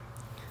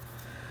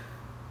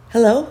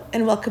Hello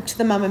and welcome to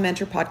the Mama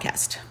Mentor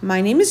podcast. My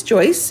name is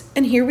Joyce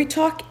and here we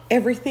talk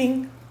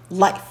everything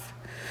life.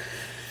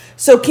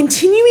 So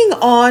continuing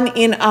on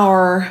in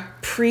our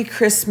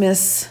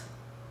pre-Christmas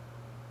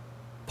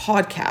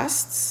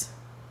podcasts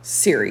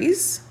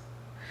series,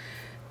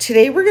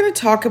 today we're going to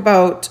talk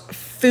about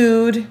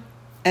food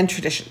and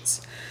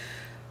traditions.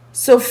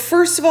 So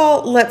first of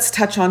all, let's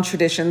touch on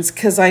traditions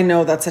because I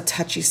know that's a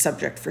touchy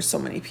subject for so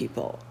many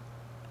people.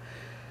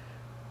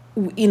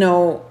 You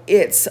know,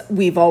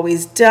 we've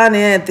always done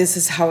it. This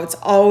is how it's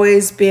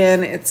always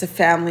been. It's a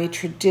family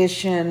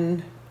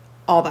tradition,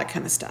 all that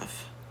kind of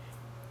stuff.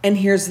 And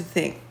here's the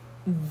thing.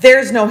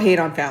 There's no hate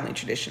on family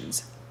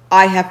traditions.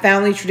 I have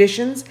family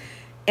traditions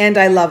and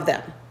I love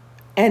them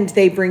and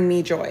they bring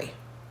me joy.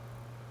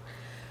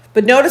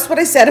 But notice what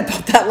I said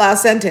about that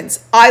last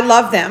sentence. I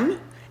love them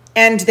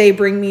and they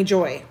bring me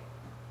joy.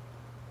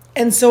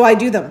 And so I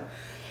do them.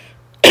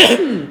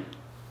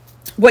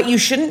 What you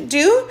shouldn't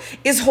do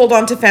is hold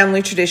on to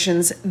family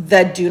traditions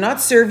that do not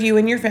serve you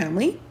and your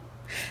family,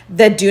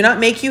 that do not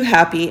make you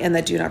happy, and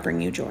that do not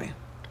bring you joy.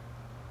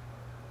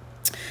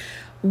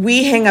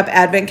 We hang up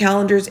advent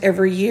calendars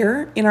every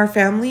year in our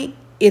family.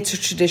 It's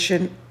a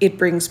tradition. It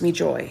brings me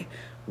joy.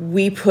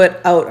 We put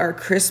out our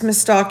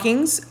Christmas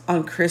stockings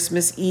on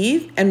Christmas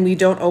Eve, and we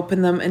don't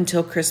open them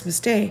until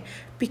Christmas Day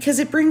because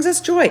it brings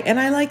us joy, and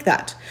I like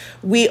that.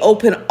 We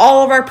open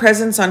all of our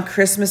presents on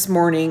Christmas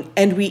morning,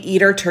 and we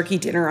eat our turkey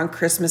dinner on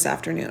Christmas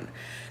afternoon.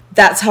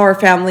 That's how our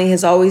family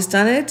has always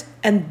done it,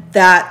 and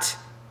that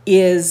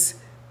is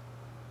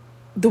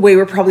the way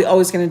we're probably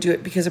always going to do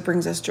it because it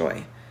brings us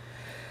joy.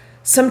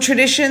 Some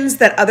traditions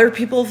that other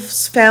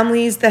people's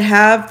families that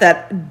have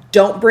that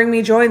don't bring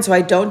me joy, and so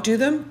I don't do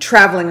them,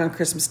 traveling on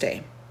Christmas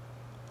Day.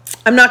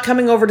 I'm not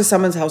coming over to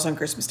someone's house on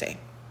Christmas Day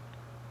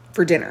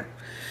for dinner.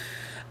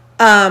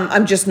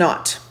 I'm just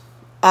not.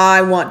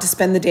 I want to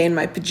spend the day in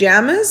my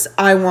pajamas.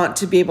 I want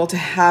to be able to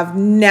have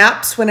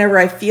naps whenever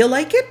I feel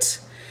like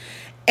it.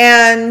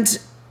 And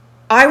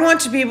I want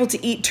to be able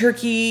to eat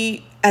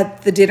turkey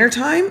at the dinner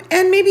time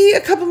and maybe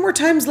a couple more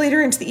times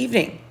later into the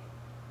evening,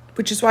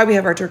 which is why we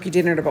have our turkey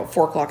dinner at about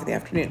 4 o'clock in the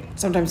afternoon,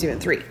 sometimes even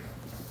 3.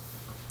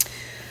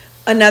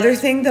 Another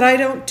thing that I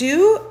don't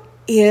do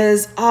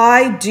is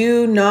I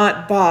do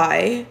not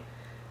buy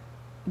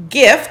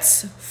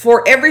gifts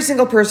for every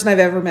single person I've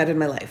ever met in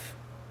my life.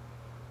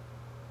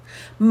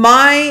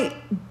 My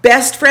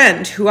best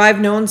friend, who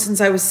I've known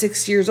since I was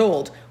 6 years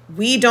old,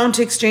 we don't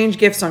exchange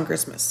gifts on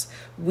Christmas.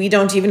 We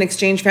don't even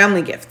exchange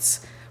family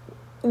gifts.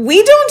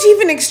 We don't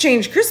even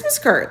exchange Christmas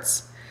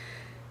cards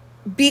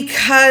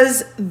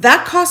because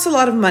that costs a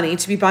lot of money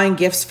to be buying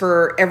gifts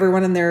for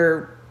everyone and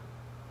their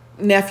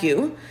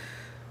nephew.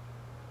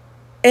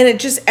 And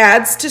it just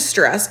adds to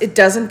stress. It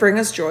doesn't bring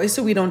us joy,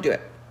 so we don't do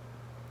it.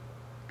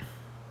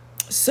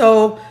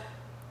 So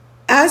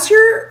as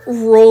you're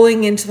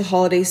rolling into the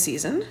holiday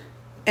season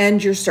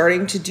and you're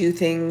starting to do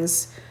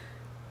things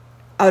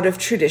out of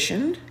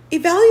tradition,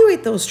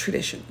 evaluate those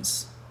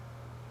traditions.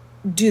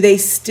 Do they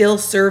still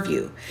serve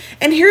you?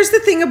 And here's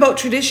the thing about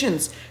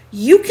traditions.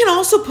 You can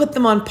also put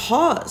them on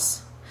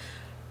pause.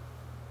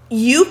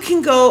 You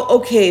can go,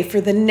 okay,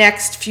 for the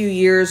next few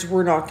years,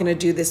 we're not going to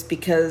do this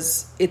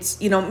because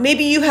it's,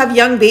 maybe you have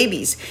young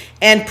babies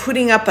and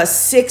putting up a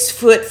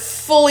 6-foot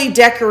fully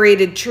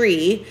decorated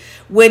tree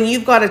when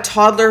you've got a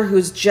toddler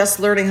who's just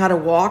learning how to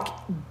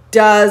walk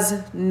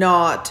does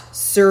not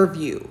serve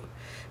you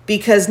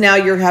because now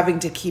you're having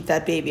to keep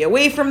that baby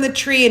away from the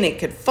tree and it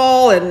could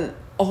fall and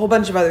a whole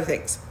bunch of other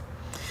things.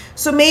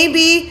 So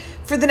maybe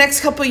for the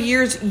next couple of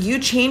years, you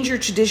change your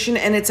tradition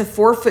and it's a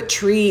 4-foot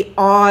tree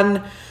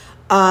on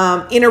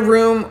in a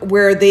room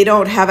where they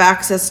don't have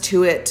access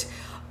to it.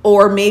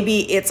 Or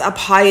maybe it's up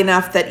high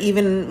enough that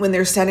even when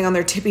they're standing on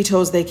their tippy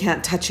toes, they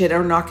can't touch it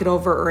or knock it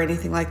over or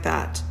anything like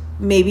that.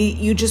 Maybe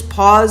you just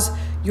pause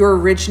your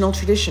original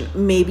tradition.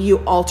 Maybe you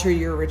alter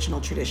your original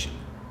tradition.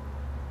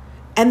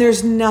 And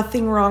there's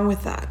nothing wrong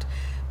with that.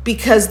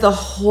 Because the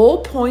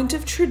whole point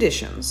of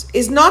traditions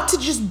is not to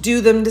just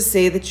do them to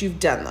say that you've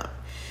done them.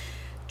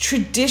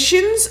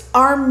 Traditions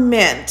are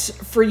meant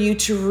for you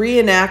to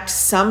reenact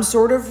some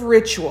sort of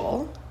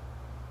ritual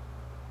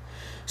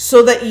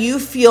so that you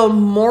feel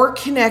more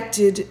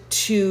connected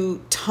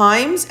to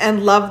times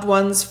and loved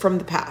ones from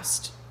the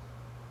past.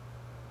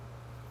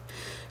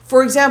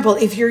 For example,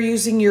 if you're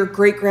using your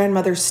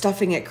great-grandmother's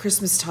stuffing at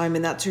Christmas time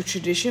and that's your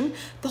tradition,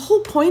 the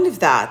whole point of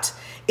that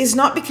is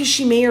not because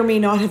she may or may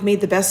not have made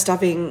the best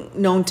stuffing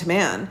known to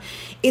man.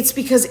 It's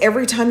because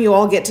every time you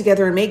all get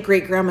together and make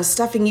great-grandma's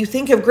stuffing, you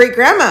think of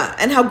great-grandma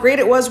and how great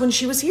it was when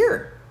she was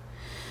here.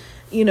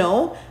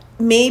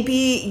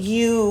 Maybe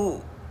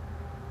you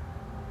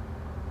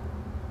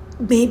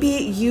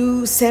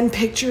send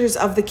pictures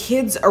of the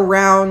kids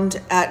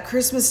around at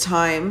Christmas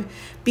time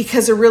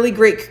because a really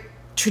great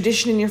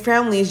tradition in your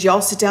family is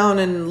y'all sit down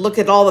and look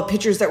at all the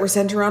pictures that were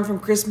sent around from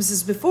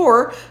Christmases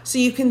before so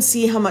you can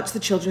see how much the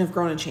children have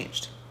grown and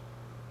changed.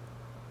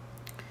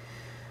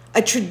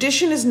 A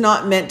tradition is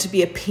not meant to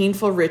be a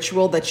painful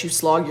ritual that you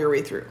slog your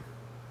way through.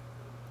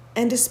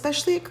 And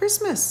especially at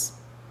Christmas.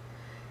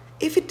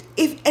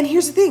 And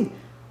here's the thing,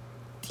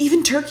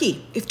 even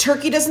turkey. If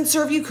turkey doesn't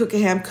serve you, cook a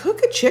ham,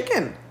 cook a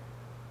chicken.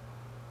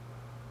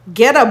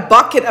 Get a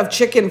bucket of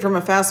chicken from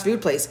a fast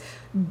food place.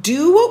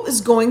 Do what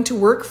is going to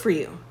work for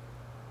you.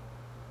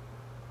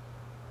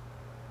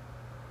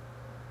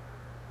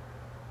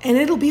 And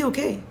it'll be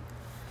okay.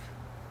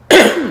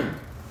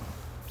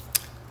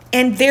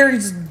 And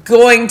there's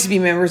going to be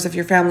members of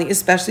your family,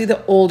 especially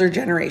the older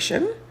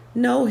generation,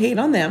 no hate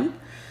on them,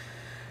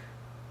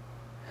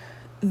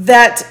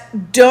 that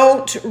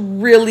don't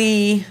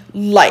really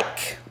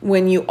like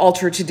when you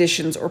alter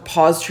traditions or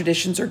pause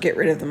traditions or get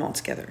rid of them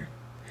altogether.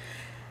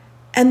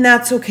 And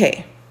that's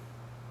okay.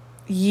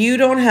 You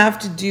don't have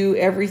to do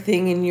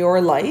everything in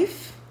your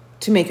life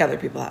to make other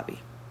people happy,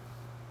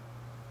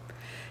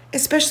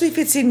 especially if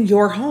it's in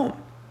your home.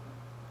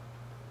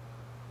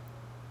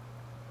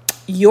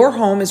 Your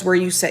home is where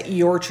you set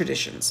your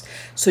traditions.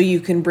 So you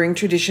can bring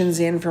traditions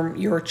in from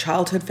your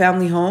childhood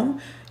family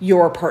home.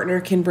 Your partner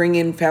can bring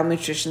in family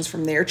traditions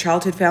from their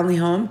childhood family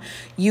home.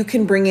 You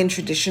can bring in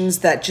traditions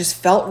that just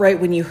felt right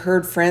when you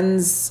heard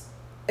friends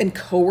and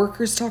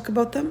coworkers talk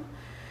about them.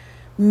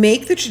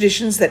 Make the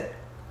traditions that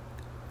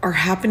are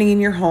happening in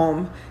your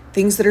home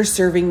things that are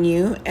serving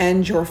you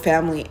and your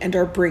family and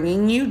are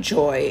bringing you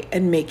joy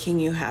and making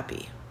you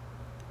happy.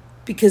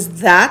 Because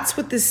that's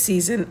what this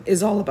season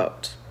is all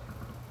about.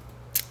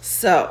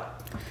 So,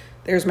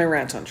 there's my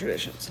rant on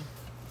traditions.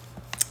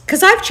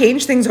 Because I've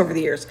changed things over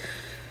the years.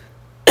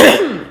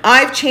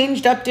 I've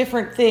changed up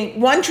different things.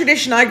 One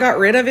tradition I got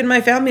rid of in my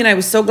family and I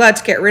was so glad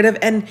to get rid of.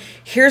 And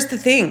here's the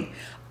thing.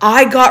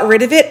 I got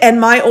rid of it and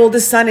my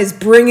oldest son is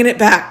bringing it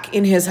back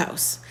in his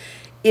house.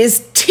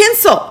 Is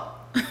tinsel.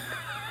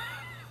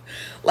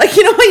 Like,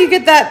 you know how you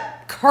get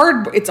that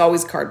cardboard, it's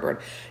always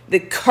cardboard, the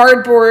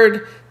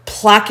cardboard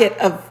placket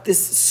of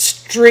this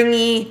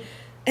stringy,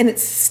 and it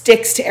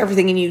sticks to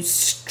everything, and you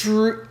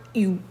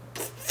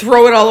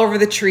throw it all over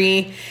the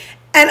tree.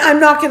 And I'm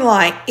not going to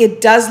lie,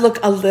 it does look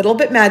a little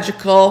bit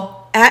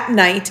magical at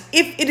night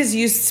if it is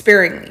used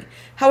sparingly.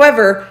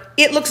 However,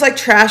 it looks like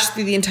trash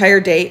through the entire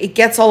day. It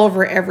gets all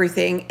over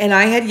everything, and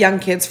I had young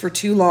kids for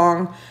too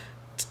long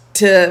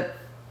to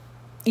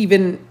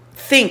even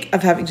think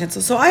of having tinsel.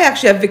 So I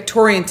actually have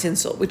Victorian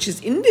tinsel, which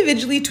is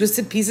individually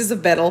twisted pieces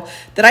of metal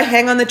that I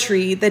hang on the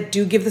tree that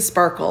do give the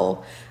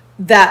sparkle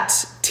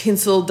that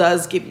tinsel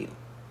does give you.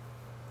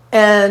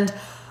 And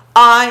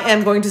I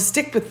am going to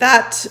stick with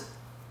that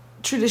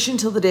tradition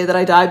till the day that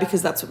I die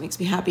because that's what makes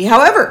me happy.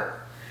 However,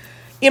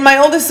 in my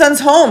oldest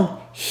son's home,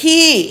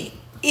 he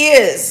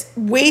is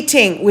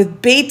waiting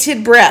with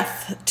bated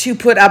breath to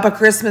put up a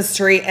Christmas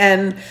tree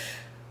and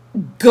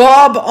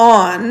gob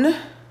on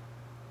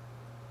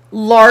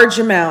large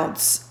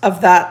amounts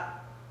of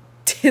that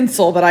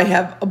tinsel that I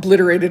have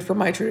obliterated from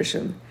my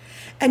tradition.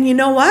 And you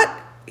know what?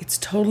 It's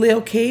totally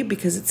okay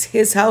because it's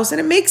his house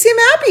and it makes him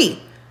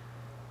happy.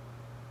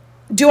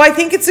 Do I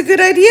think it's a good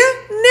idea?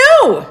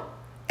 No.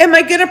 Am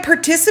I going to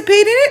participate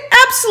in it?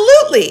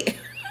 Absolutely.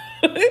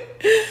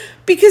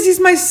 Because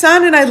he's my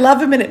son and I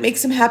love him and it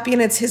makes him happy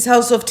and it's his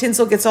house. So if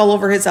tinsel gets all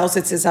over his house,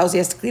 it's his house. He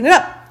has to clean it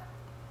up.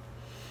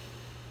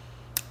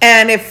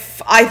 And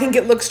if I think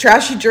it looks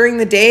trashy during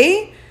the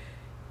day,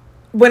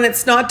 when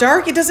it's not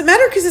dark, it doesn't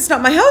matter because it's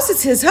not my house,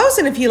 it's his house.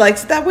 And if he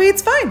likes it that way,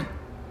 it's fine.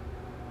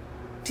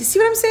 Do you see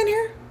what I'm saying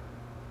here?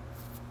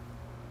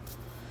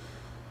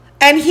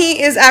 And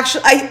he is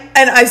actually,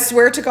 I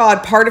swear to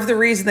God, part of the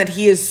reason that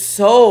he is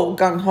so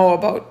gung-ho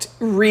about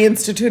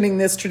reinstituting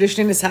this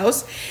tradition in his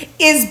house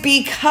is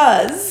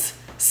because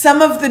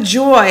some of the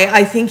joy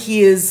I think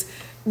he is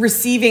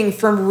receiving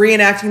from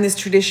reenacting this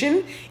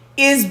tradition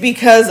is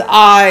because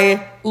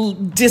I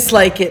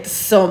dislike it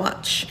so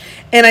much.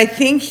 And I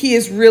think he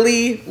is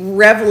really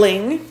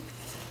reveling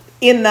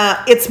in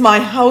that it's my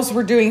house,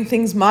 we're doing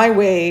things my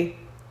way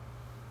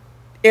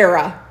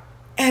era.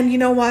 And you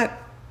know what?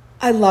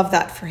 I love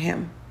that for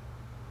him.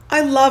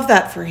 I love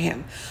that for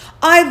him.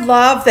 I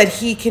love that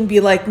he can be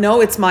like,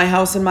 no, it's my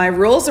house and my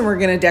rules and we're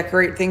going to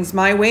decorate things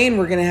my way and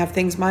we're going to have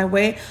things my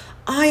way.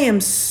 I am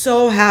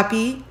so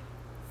happy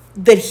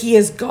that he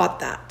has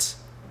got that.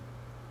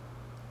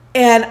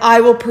 And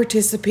I will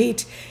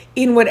participate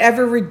in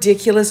whatever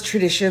ridiculous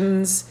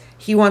traditions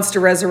he wants to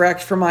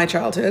resurrect from my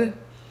childhood,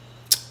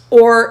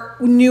 or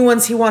new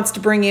ones he wants to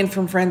bring in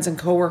from friends and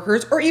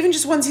coworkers, or even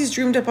just ones he's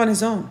dreamed up on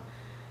his own.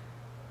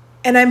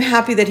 And I'm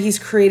happy that he's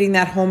creating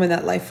that home and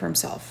that life for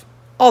himself.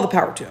 All the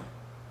power to him.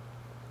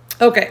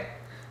 Okay,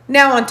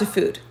 now on to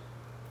food.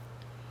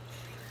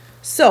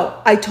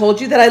 So I told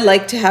you that I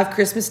like to have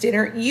Christmas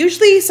dinner,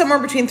 usually somewhere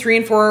between 3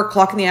 and 4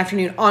 o'clock in the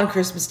afternoon on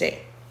Christmas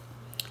Day.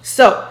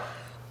 So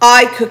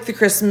I cook the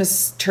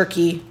Christmas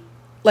turkey.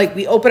 Like,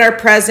 we open our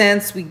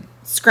presents, we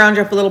scrounge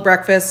up a little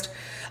breakfast.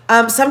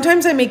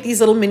 Sometimes I make these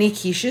little mini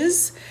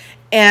quiches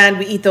and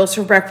we eat those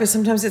for breakfast.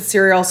 Sometimes it's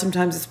cereal,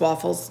 sometimes it's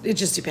waffles. It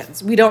just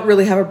depends. We don't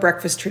really have a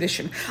breakfast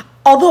tradition.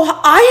 Although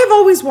I have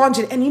always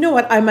wanted, and you know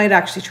what, I might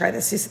actually try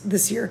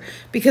this year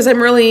because I've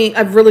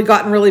really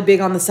gotten really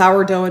big on the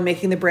sourdough and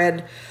making the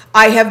bread.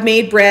 I have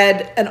made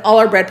bread and all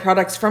our bread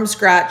products from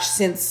scratch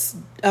since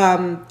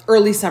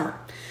early summer.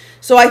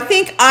 So I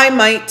think I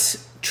might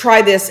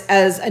try this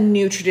as a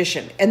new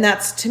tradition, and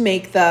that's to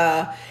make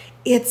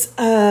it's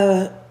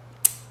a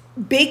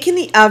bake in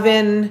the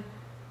oven,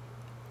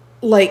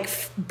 like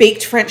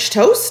baked French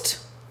toast.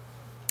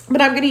 But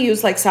I'm going to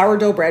use like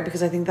sourdough bread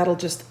because I think that'll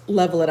just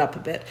level it up a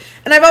bit.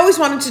 And I've always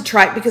wanted to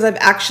try it because I've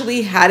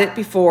actually had it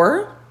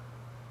before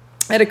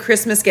at a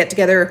Christmas get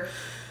together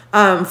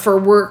for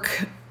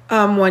work.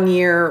 One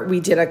year we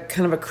did a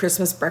kind of a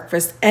Christmas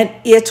breakfast, and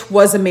it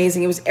was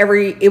amazing. It was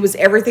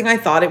everything I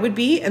thought it would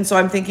be. And so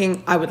I'm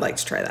thinking I would like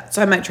to try that.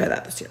 So I might try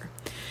that this year.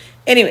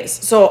 Anyways,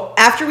 so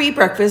after we eat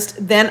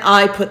breakfast, then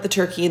I put the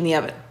turkey in the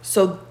oven.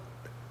 So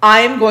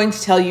I am going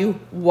to tell you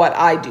what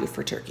I do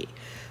for turkey.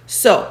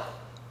 So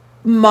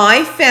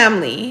my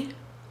family,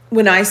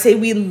 when I say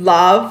we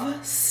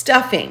love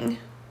stuffing,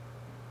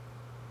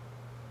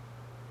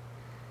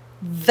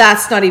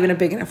 that's not even a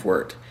big enough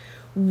word.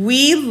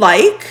 We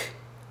like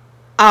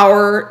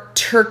our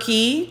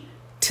turkey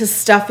to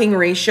stuffing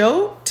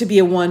ratio to be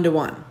a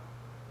 1-to-1.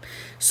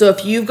 So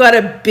if you've got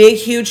a big,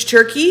 huge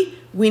turkey,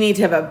 we need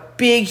to have a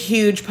big,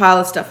 huge pile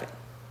of stuffing.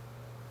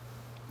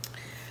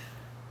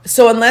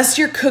 So unless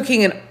you're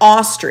cooking an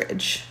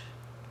ostrich,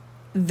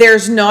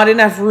 there's not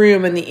enough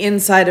room in the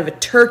inside of a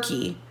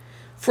turkey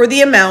for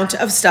the amount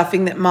of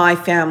stuffing that my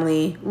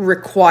family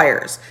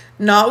requires.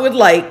 Not would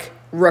like,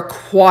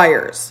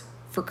 requires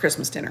for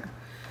Christmas dinner.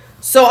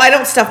 So I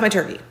don't stuff my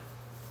turkey.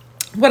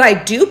 What I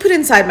do put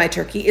inside my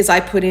turkey is I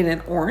put in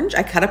an orange.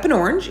 I cut up an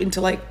orange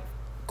into like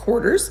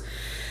quarters.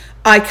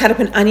 I cut up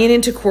an onion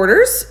into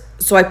quarters.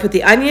 So I put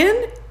the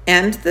onion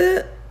and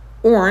the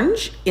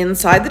orange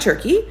inside the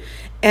turkey.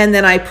 And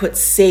then I put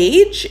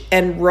sage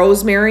and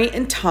rosemary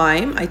and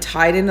thyme. I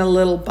tied in a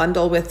little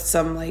bundle with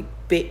some like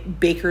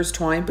baker's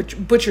twine,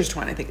 butcher's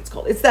twine, I think it's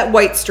called. It's that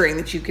white string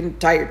that you can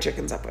tie your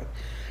chickens up with.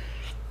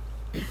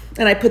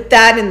 And I put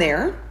that in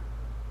there.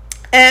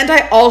 And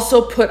I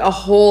also put a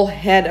whole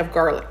head of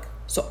garlic.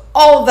 So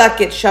all of that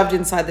gets shoved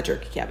inside the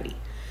turkey cavity.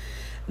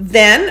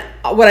 Then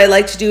what I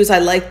like to do is I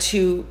like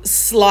to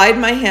slide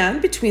my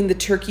hand between the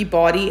turkey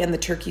body and the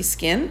turkey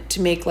skin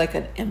to make like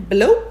an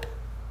envelope.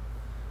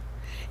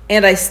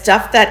 And I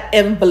stuff that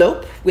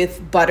envelope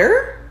with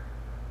butter,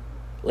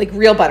 like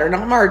real butter,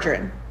 not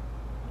margarine,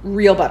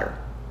 real butter.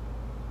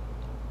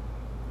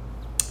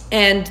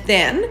 And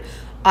then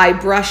I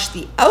brush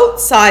the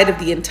outside of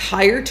the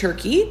entire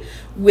turkey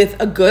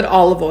with a good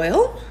olive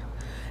oil,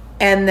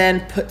 and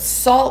then put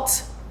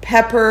salt,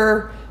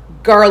 pepper,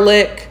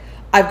 garlic.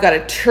 I've got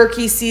a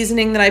turkey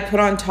seasoning that I put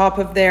on top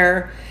of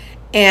there,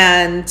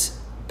 and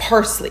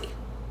parsley.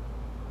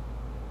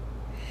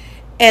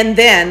 And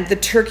then the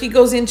turkey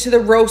goes into the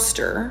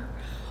roaster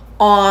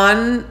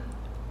on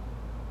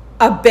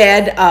a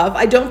bed of,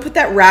 I don't put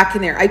that rack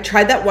in there. I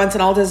tried that once,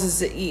 and all it does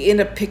is you end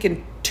up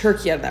picking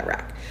turkey out of that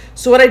rack.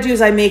 So what I do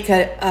is I make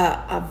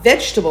a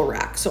vegetable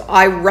rack. So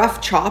I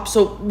rough chop,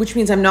 which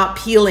means I'm not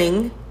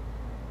peeling.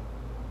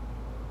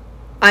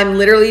 I'm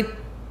literally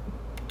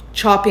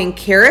chopping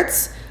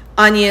carrots,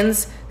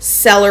 onions,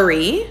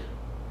 celery,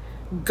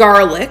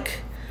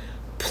 garlic,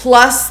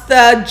 plus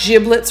the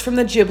giblets from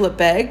the giblet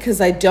bag,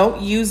 because I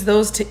don't use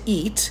those to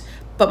eat,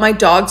 but my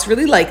dogs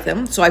really like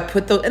them. So I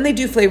put those, and they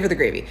do flavor the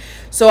gravy.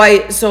 So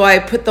I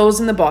put those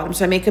in the bottom.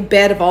 So I make a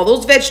bed of all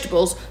those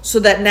vegetables so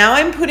that now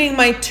I'm putting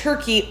my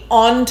turkey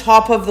on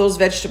top of those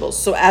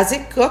vegetables. So as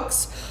it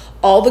cooks,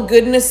 all the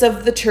goodness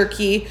of the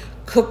turkey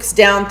cooks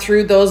down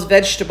through those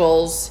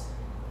vegetables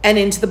and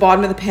into the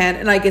bottom of the pan,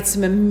 and I get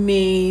some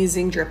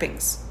amazing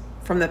drippings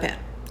from the pan.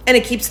 And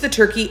it keeps the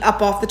turkey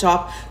up off the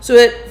top, so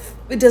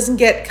it doesn't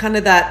get kind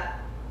of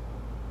that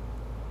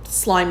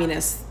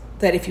sliminess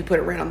that if you put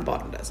it right on the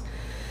bottom does.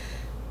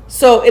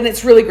 So, and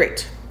it's really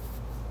great.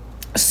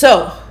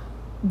 So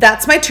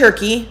that's my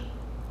turkey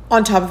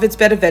on top of its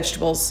bed of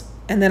vegetables,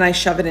 and then I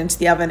shove it into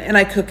the oven and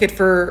I cook it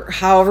for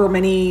however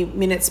many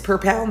minutes per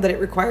pound that it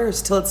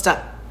requires till it's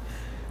done.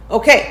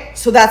 Okay,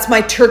 so that's my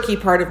turkey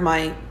part of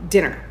my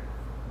dinner.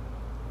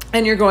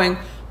 And you're going,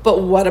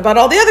 but what about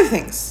all the other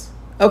things?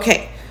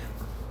 Okay.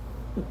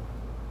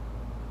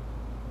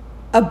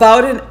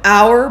 About an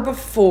hour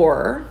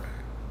before,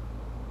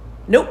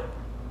 nope,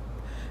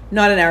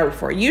 not an hour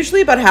before, usually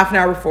about half an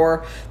hour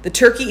before the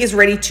turkey is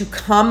ready to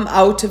come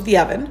out of the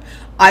oven,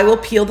 I will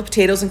peel the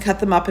potatoes and cut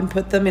them up and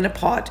put them in a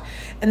pot.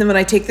 And then when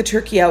I take the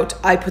turkey out,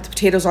 I put the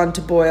potatoes on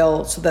to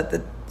boil so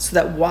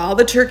that while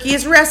the turkey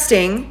is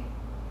resting,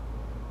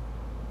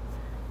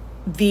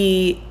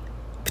 the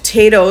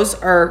potatoes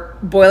are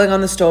boiling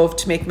on the stove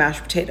to make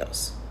mashed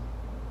potatoes.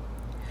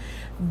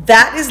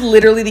 That is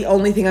literally the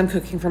only thing I'm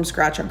cooking from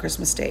scratch on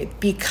Christmas Day,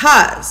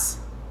 because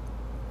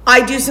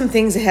I do some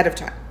things ahead of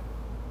time.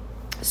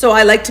 So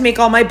I like to make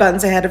all my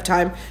buns ahead of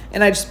time,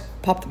 and I just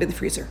pop them in the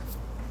freezer.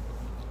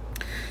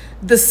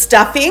 The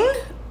stuffing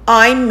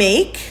I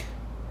make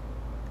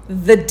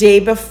the day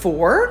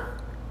before,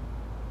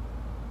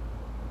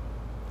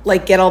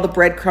 like get all the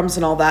breadcrumbs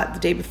and all that the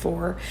day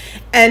before.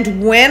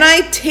 And when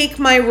I take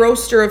my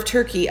roaster of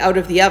turkey out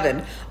of the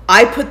oven,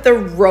 I put the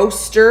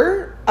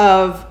roaster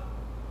of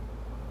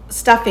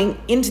stuffing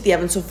into the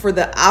oven. So for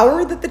the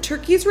hour that the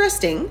turkey is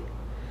resting,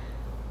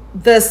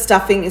 the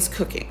stuffing is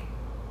cooking.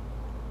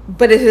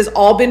 But it has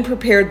all been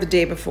prepared the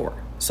day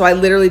before. So I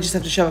literally just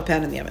have to shove a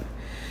pan in the oven.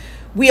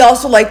 We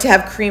also like to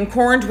have cream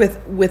corned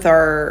with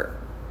our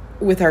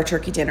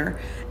turkey dinner.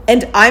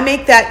 And I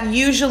make that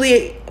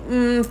usually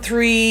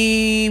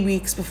 3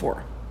 weeks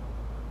before.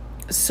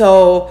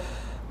 So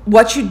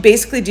what you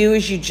basically do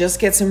is you just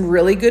get some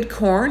really good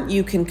corn.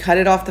 You can cut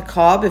it off the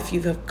cob if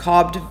you have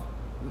cobbed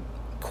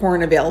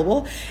corn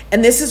available.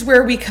 And this is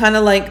where we kind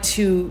of like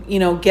to,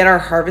 get our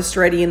harvest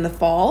ready in the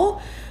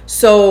fall.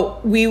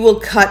 So we will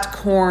cut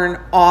corn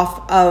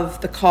off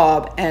of the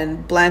cob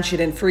and blanch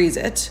it and freeze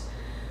it.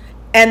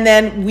 And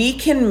then we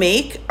can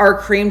make our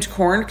creamed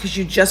corn, because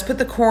you just put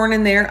the corn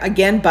in there.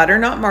 Again, butter,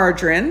 not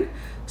margarine,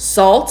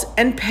 salt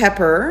and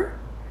pepper,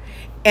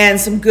 and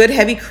some good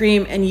heavy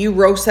cream, and you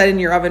roast that in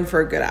your oven for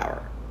a good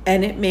hour.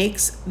 And it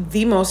makes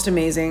the most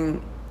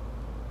amazing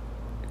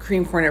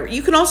cream corn ever.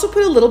 You can also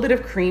put a little bit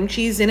of cream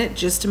cheese in it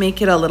just to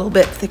make it a little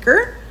bit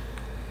thicker.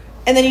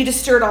 And then you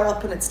just stir it all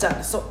up and it's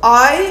done. So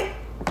I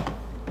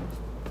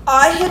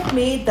have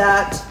made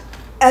that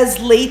as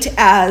late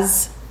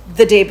as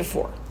the day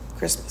before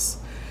Christmas,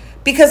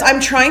 because I'm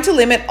trying to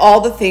limit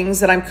all the things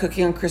that I'm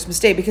cooking on Christmas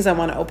Day, because I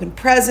want to open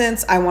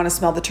presents, I want to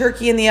smell the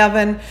turkey in the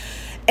oven,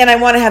 and I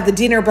want to have the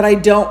dinner, but I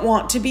don't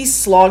want to be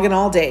slogging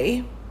all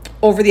day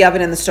over the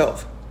oven and the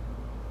stove.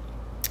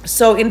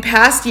 So in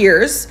past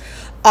years,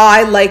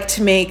 I like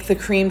to make the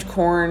creamed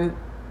corn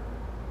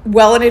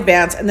well in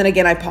advance, and then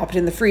again, I pop it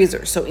in the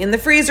freezer. So in the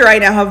freezer, I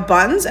now have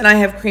buns and I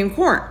have creamed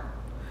corn.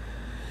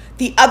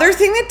 The other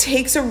thing that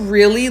takes a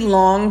really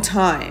long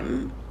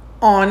time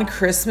on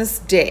Christmas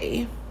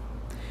Day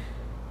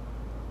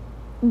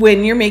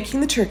when you're making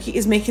the turkey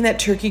is making that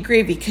turkey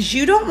gravy, because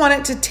you don't want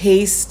it to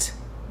taste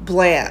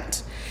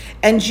bland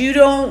and you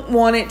don't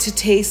want it to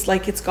taste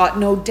like it's got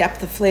no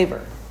depth of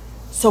flavor.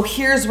 So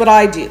here's what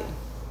I do.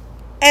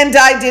 And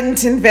I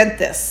didn't invent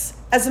this.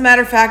 As a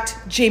matter of fact,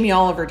 Jamie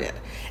Oliver did.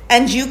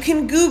 And you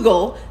can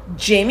Google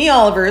Jamie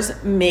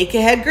Oliver's Make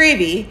Ahead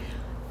Gravy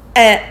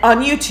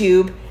on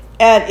YouTube,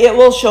 and it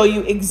will show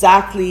you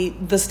exactly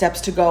the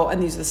steps to go,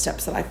 and these are the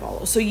steps that I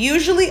follow. So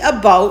usually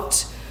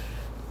about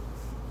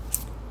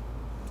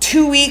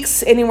 2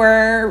 weeks,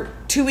 anywhere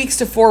 2 weeks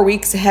to 4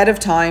 weeks ahead of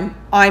time,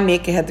 I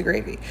make ahead the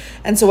gravy.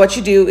 And so what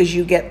you do is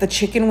you get the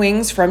chicken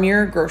wings from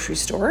your grocery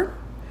store,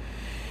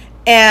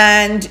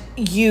 and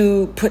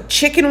you put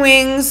chicken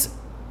wings,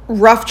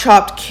 rough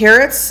chopped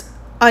carrots,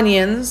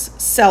 onions,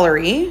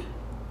 celery.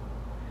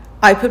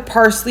 I put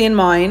parsley in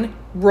mine,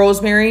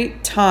 rosemary,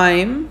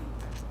 thyme,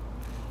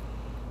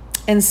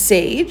 and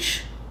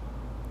sage,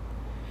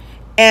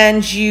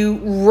 and you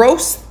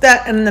roast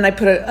that, and then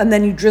and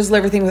then you drizzle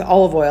everything with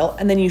olive oil,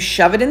 and then you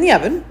shove it in the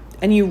oven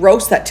and you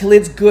roast that till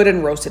it's good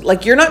and roasted.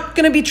 Like, you're not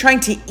going to be trying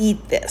to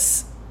eat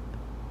this.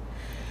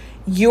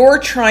 You're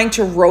trying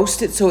to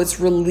roast it so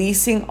it's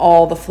releasing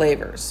all the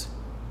flavors.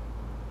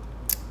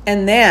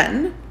 And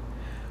then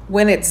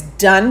when it's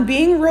done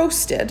being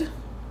roasted,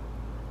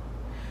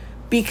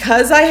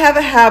 because I have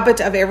a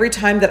habit of every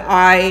time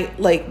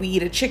that we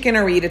eat a chicken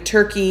or we eat a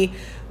turkey,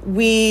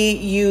 we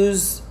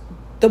use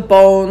the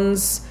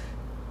bones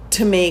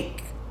to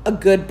make a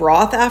good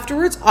broth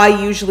afterwards. I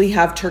usually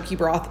have turkey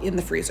broth in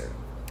the freezer.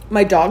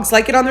 My dogs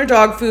like it on their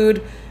dog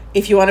food.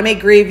 If you want to make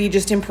gravy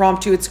just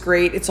impromptu, it's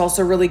great. It's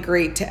also really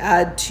great to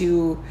add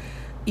to,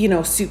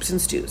 soups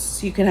and stews.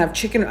 So you can have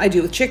chicken. I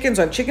do with chicken,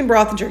 so I have chicken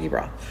broth and turkey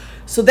broth.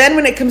 So then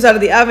when it comes out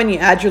of the oven, you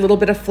add your little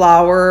bit of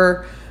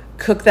flour,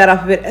 cook that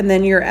up a bit, and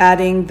then you're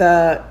adding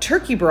the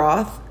turkey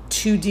broth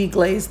to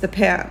deglaze the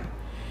pan.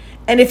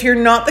 And if you're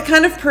not the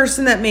kind of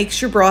person that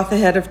makes your broth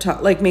ahead of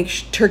time, like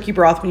makes turkey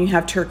broth when you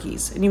have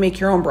turkeys and you make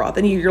your own broth,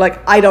 and you're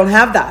like, I don't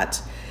have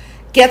that,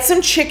 get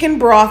some chicken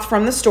broth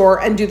from the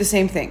store and do the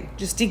same thing.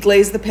 Just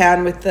deglaze the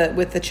pan with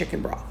the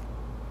chicken broth.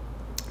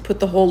 Put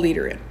the whole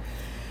liter in.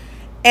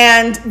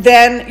 And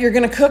then you're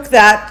going to cook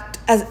that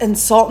and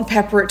salt and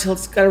pepper it till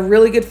it's got a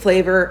really good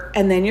flavor.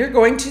 And then you're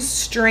going to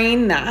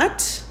strain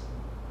that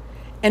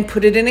and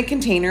put it in a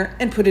container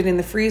and put it in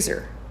the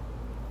freezer.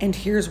 And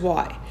here's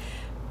why.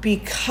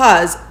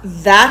 Because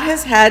that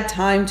has had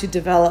time to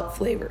develop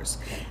flavors.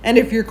 And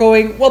if you're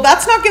going, well,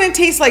 that's not going to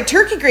taste like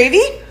turkey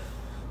gravy,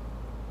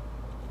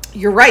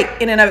 you're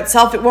right. In and of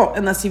itself, it won't,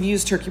 unless you've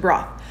used turkey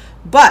broth.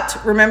 But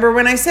remember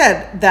when I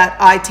said that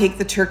I take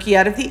the turkey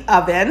out of the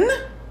oven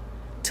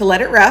to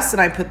let it rest,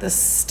 and I put the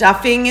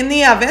stuffing in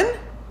the oven,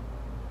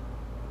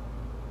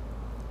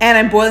 and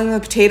I'm boiling the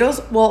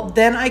potatoes? Well,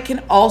 then I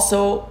can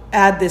also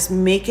add this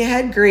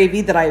make-ahead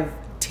gravy that I've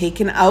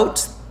taken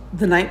out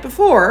the night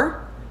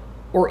before,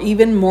 or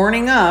even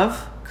morning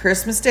of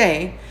Christmas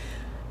Day,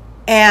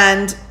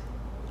 and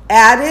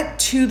add it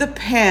to the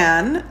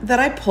pan that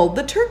I pulled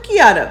the turkey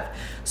out of.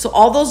 So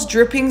all those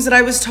drippings that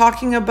I was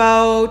talking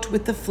about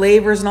with the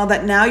flavors and all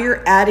that, now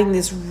you're adding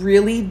this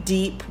really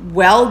deep,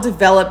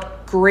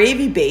 well-developed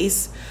gravy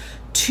base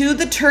to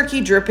the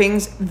turkey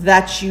drippings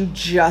that you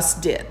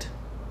just did.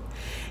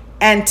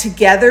 And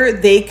together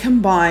they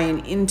combine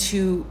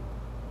into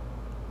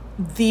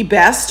the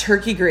best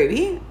turkey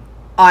gravy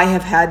I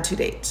have had to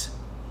date.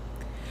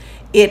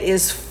 It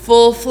is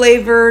full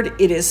flavored.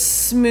 It is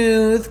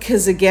smooth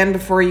because, again,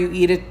 before you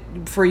use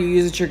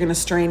it, you're going to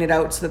strain it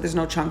out so that there's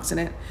no chunks in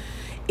it.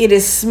 It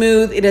is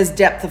smooth. It has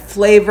depth of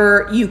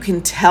flavor. You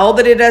can tell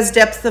that it has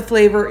depth of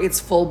flavor. It's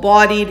full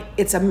bodied.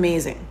 It's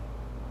amazing.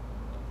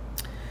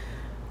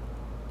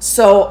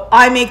 So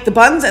I make the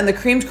buns and the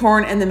creamed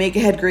corn and the make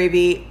ahead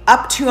gravy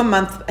up to a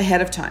month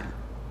ahead of time.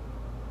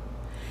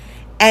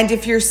 And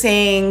if you're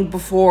saying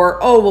before,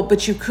 oh, well,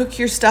 but you cook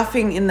your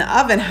stuffing in the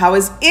oven, how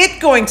is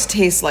it going to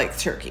taste like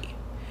turkey?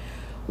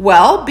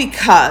 Well,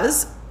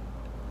 because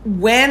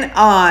when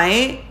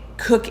I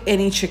cook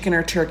any chicken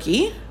or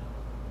turkey,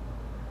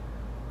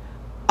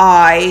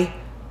 I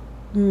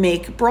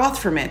make broth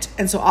from it.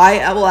 And so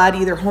I will add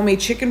either homemade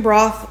chicken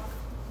broth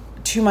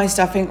to my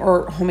stuffing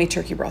or homemade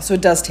turkey broth. So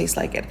it does taste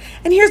like it.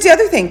 And here's the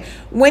other thing.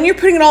 When you're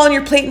putting it all on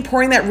your plate and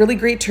pouring that really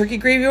great turkey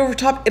gravy over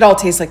top, it all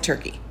tastes like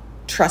turkey.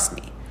 Trust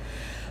me.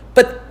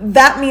 But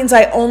that means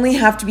I only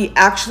have to be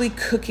actually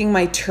cooking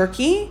my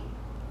turkey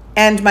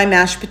and my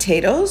mashed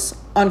potatoes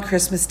on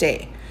Christmas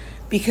Day,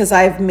 because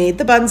I've made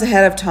the buns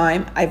ahead of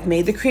time. I've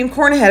made the creamed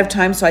corn ahead of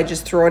time, so I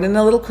just throw it in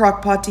a little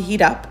crock pot to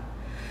heat up.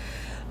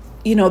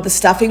 You know, the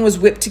stuffing was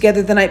whipped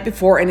together the night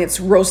before and it's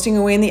roasting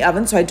away in the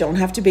oven, so I don't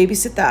have to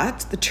babysit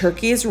that. The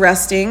turkey is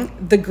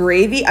resting. The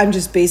gravy, I'm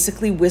just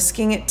basically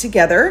whisking it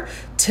together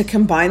to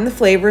combine the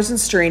flavors and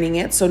straining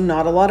it, so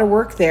not a lot of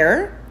work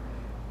there.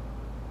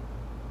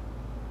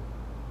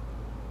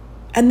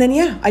 And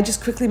then, I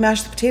just quickly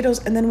mash the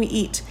potatoes and then we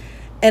eat.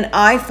 And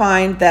I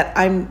find that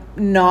I'm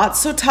not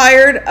so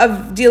tired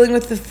of dealing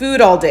with the food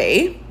all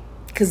day,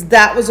 because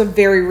that was a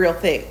very real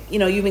thing. You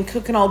know, you've been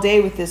cooking all day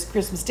with this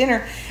Christmas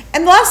dinner,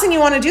 and the last thing you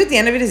want to do at the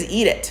end of it is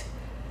eat it.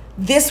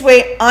 This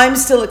way, I'm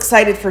still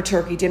excited for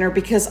turkey dinner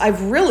because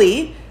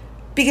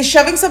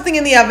shoving something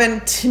in the oven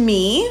to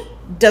me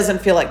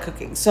doesn't feel like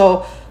cooking.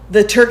 So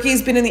the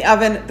turkey's been in the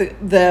oven,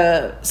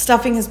 the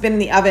stuffing has been in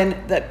the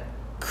oven, the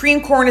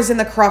cream corn is in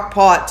the crock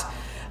pot.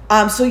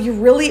 So you're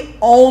really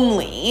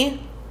only,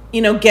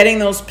 getting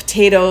those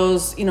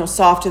potatoes,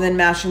 soft, and then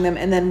mashing them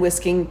and then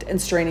whisking and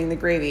straining the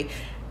gravy.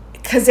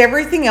 Because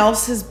everything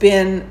else has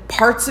been,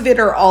 parts of it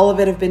or all of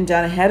it have been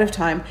done ahead of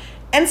time.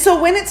 And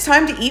so when it's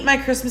time to eat my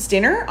Christmas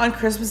dinner on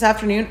Christmas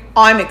afternoon,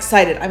 I'm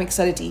excited. I'm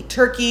excited to eat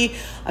turkey.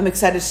 I'm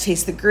excited to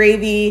taste the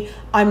gravy.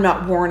 I'm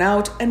not worn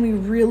out. And we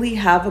really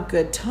have a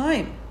good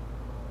time.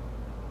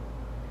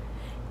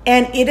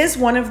 And it is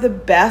one of the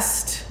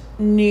best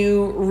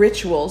new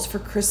rituals for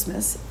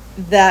Christmas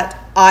that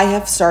I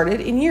have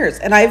started in years.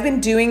 And I've been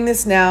doing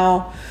this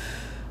now,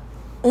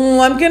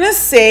 I'm going to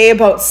say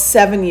about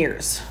 7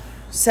 years.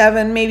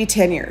 7, maybe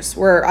 10 years,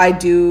 where I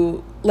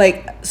do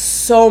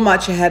so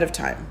much ahead of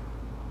time.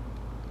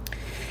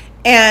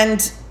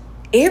 And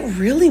it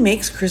really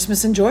makes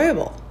Christmas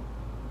enjoyable,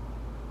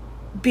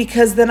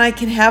 because then I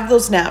can have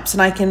those naps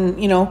and I can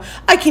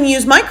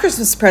use my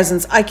Christmas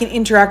presents. I can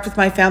interact with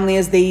my family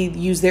as they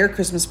use their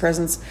Christmas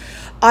presents.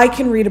 I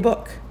can read a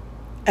book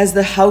as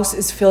the house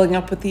is filling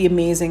up with the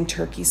amazing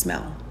turkey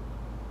smell.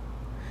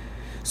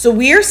 So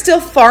we are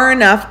still far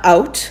enough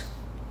out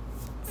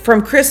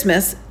from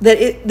Christmas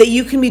that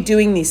you can be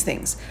doing these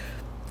things.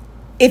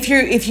 If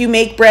you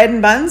make bread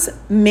and buns,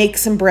 make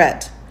some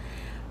bread.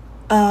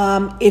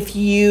 If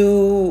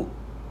you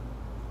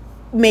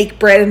make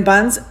bread and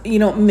buns,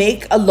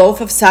 make a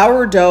loaf of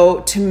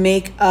sourdough to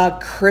make a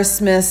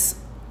Christmas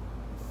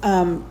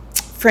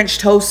French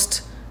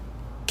toast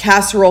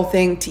casserole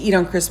thing to eat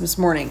on Christmas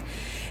morning.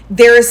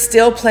 There is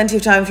still plenty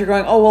of time if you're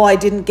going, oh, well, I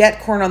didn't get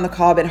corn on the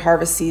cob at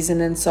harvest season,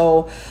 and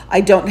so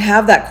I don't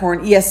have that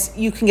corn. Yes,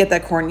 you can get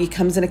that corn. It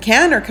comes in a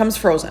can or it comes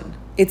frozen.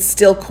 It's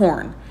still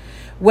corn.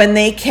 When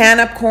they can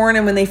up corn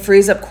and when they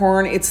freeze up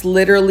corn, it's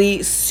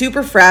literally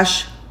super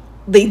fresh.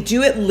 They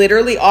do it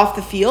literally off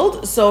the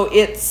field, so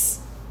it's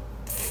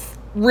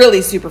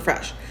really super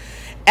fresh.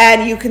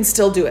 And you can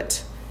still do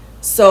it.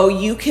 So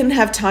you can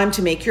have time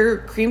to make your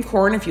cream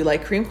corn if you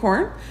like cream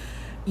corn.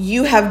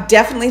 You have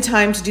definitely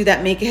time to do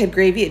that make ahead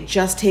gravy. It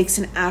just takes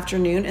an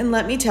afternoon. And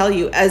let me tell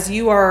you, as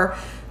you are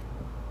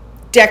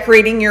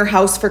decorating your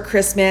house for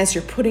Christmas,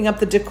 you're putting up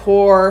the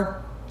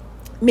decor,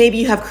 maybe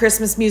you have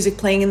Christmas music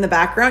playing in the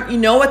background. You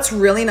know what's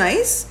really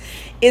nice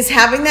is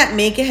having that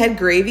make ahead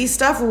gravy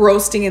stuff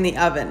roasting in the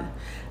oven,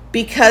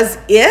 because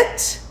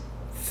it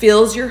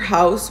fills your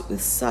house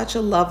with such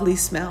a lovely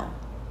smell.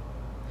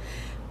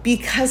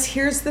 Because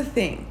here's the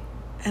thing,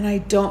 and I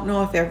don't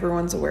know if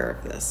everyone's aware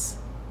of this.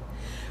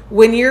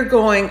 When you're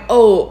going,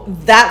 oh,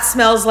 that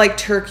smells like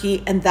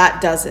turkey and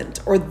that doesn't,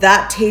 or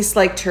that tastes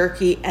like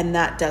turkey and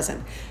that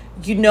doesn't.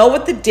 You know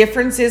what the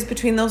difference is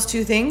between those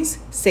two things?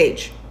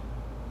 Sage.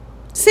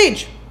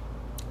 Sage.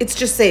 It's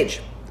just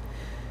sage.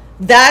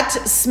 That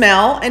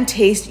smell and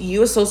taste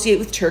you associate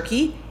with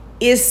turkey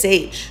is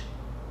sage,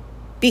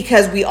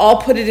 because we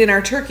all put it in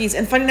our turkeys.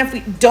 And funny enough, we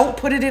don't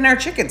put it in our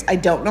chickens. I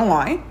don't know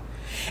why.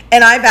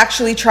 And I've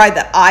actually tried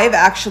that. I've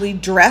actually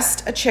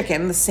dressed a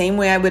chicken the same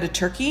way I would a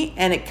turkey,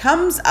 and it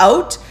comes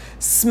out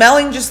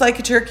smelling just like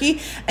a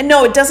turkey. And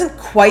no, it doesn't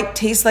quite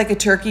taste like a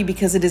turkey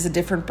because it is a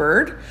different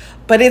bird,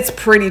 but it's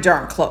pretty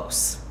darn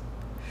close.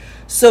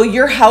 So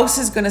your house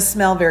is going to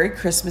smell very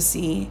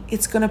Christmassy.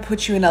 It's going to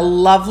put you in a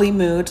lovely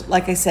mood.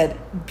 Like I said,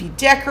 be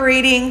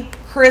decorating,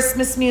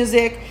 Christmas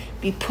music,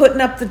 be putting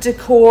up the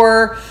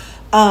decor.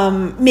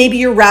 Maybe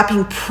you're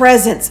wrapping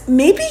presents.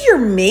 Maybe you're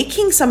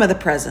making some of the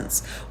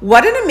presents.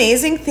 What an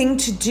amazing thing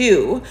to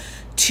do,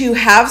 to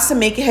have some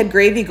make-ahead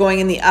gravy going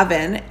in the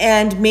oven,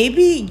 and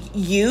maybe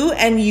you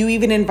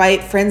even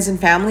invite friends and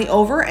family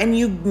over and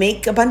you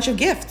make a bunch of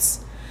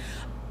gifts.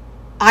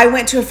 I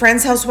went to a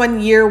friend's house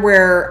one year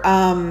where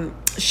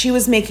she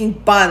was making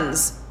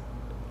buns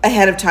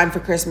ahead of time for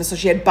Christmas. So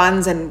she had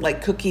buns and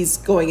like cookies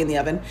going in the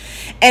oven.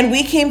 And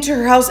we came to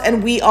her house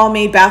and we all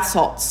made bath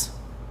salts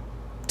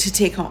to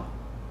take home.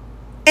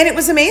 And it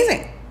was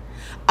amazing.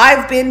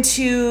 I've been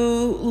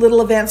to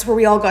little events where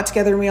we all got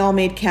together and we all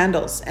made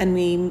candles, and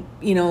we,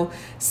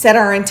 set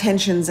our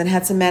intentions and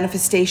had some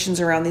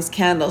manifestations around these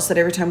candles, so that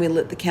every time we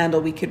lit the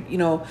candle, we could,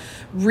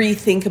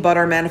 rethink about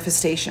our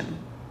manifestation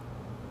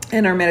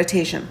and our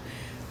meditation.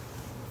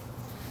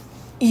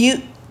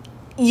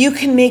 You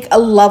can make a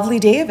lovely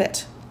day of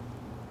it.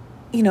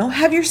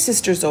 Have your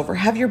sisters over,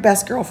 have your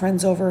best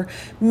girlfriends over,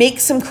 make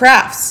some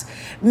crafts.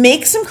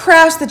 Make some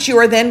crafts that you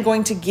are then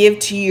going to give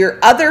to your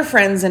other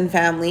friends and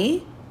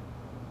family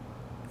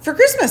for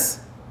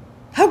Christmas.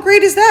 How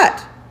great is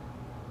that?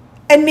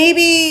 And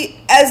maybe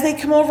as they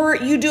come over,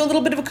 you do a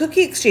little bit of a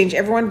cookie exchange.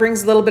 Everyone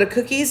brings a little bit of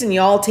cookies and you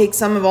all take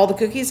some of all the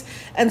cookies.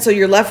 And so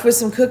you're left with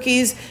some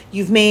cookies.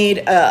 You've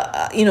made,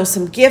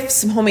 some gifts,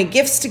 some homemade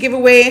gifts to give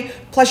away.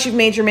 Plus you've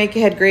made your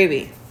make-ahead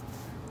gravy.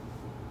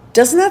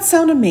 Doesn't that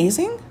sound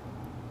amazing?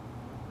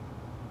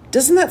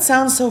 Doesn't that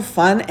sound so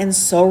fun and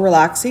so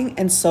relaxing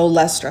and so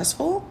less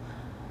stressful?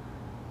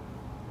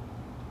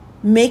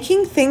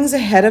 Making things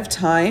ahead of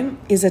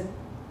time is a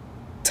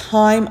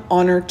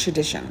time-honored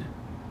tradition.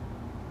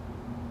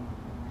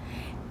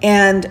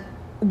 And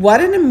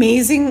what an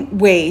amazing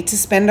way to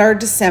spend our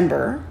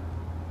December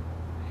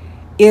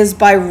is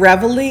by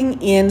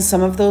reveling in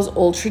some of those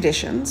old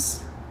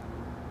traditions,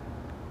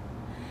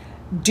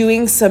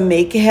 doing some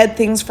make-ahead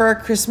things for our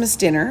Christmas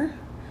dinner,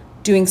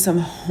 doing some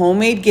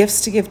homemade gifts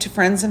to give to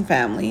friends and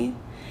family,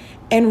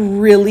 and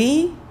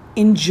really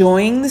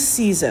enjoying the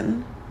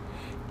season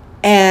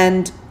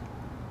and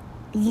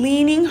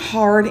leaning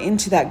hard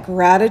into that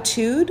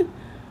gratitude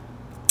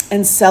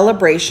and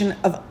celebration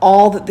of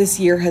all that this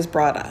year has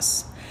brought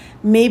us.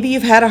 Maybe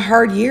you've had a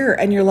hard year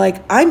and you're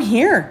like, I'm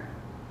here.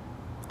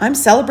 I'm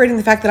celebrating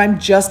the fact that I'm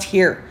just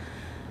here.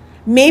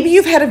 Maybe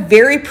you've had a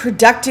very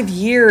productive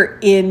year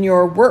in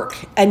your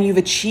work and you've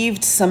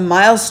achieved some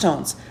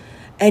milestones,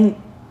 and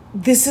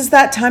this is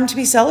that time to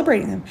be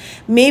celebrating them.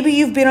 Maybe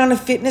you've been on a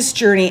fitness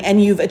journey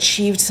and you've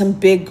achieved some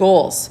big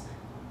goals.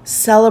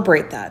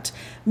 Celebrate that.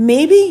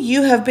 Maybe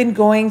you have been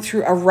going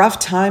through a rough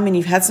time and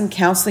you've had some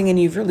counseling and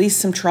you've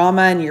released some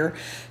trauma and you're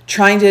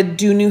trying to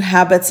do new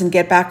habits and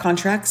get back on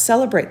track.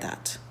 Celebrate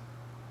that.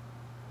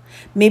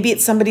 Maybe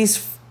it's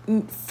somebody's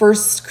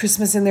first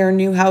Christmas in their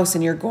new house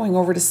and you're going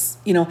over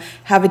to,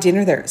 have a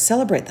dinner there.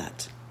 Celebrate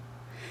that.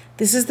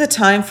 This is the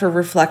time for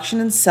reflection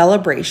and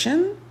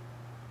celebration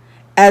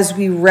as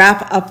we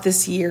wrap up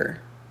this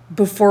year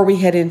before we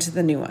head into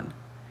the new one.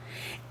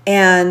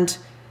 And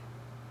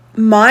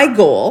my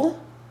goal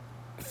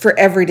for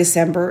every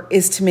December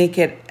is to make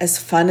it as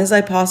fun as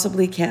I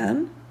possibly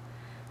can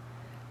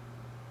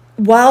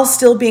while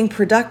still being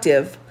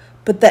productive,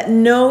 but that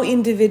no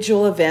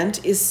individual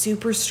event is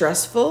super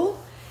stressful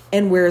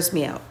and wears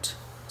me out,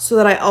 so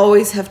that I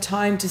always have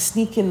time to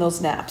sneak in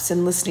those naps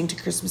and listening to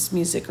Christmas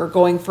music or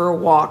going for a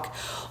walk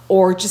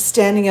or just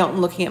standing out and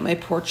looking at my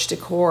porch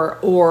decor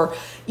or,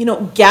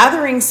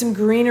 gathering some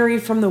greenery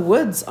from the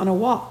woods on a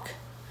walk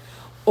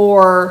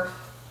or,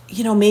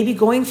 maybe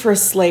going for a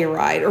sleigh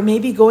ride or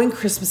maybe going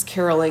Christmas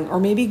caroling or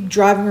maybe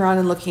driving around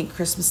and looking at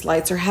Christmas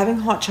lights or having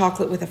hot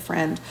chocolate with a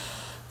friend.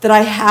 That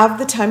I have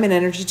the time and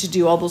energy to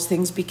do all those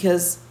things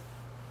because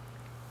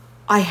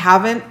I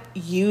haven't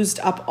used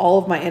up all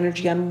of my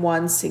energy on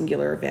one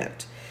singular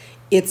event.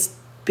 It's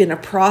been a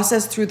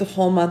process through the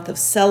whole month of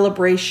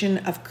celebration,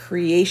 of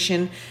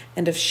creation,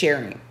 and of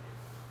sharing.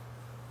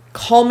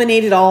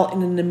 Culminated all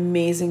in an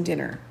amazing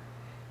dinner.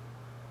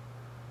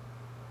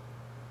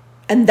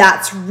 And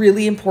that's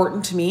really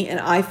important to me, and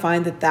I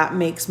find that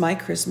makes my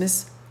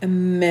Christmas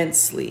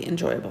immensely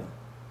enjoyable.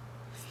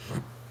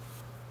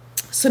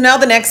 So now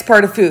the next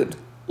part of food.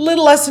 A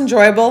little less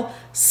enjoyable,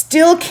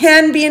 still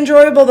can be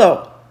enjoyable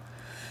though.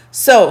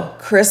 So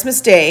Christmas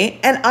Day,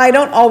 and I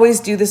don't always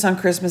do this on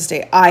Christmas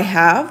Day. I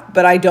have,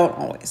 but I don't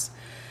always.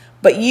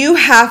 But you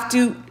have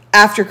to,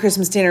 after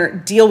Christmas dinner,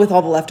 deal with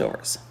all the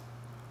leftovers.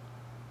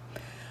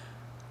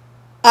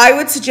 I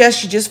would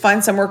suggest you just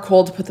find somewhere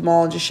cold to put them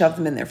all and just shove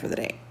them in there for the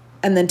day.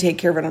 And then take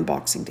care of it on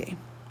Boxing Day.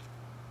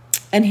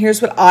 And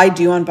here's what I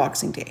do on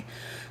Boxing Day.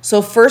 So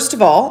first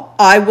of all,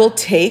 I will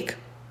take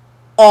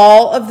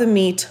all of the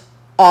meat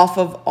off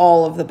of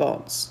all of the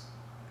bones.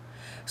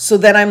 So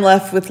then I'm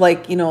left with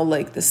like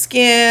the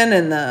skin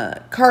and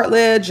the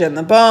cartilage and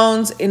the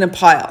bones in a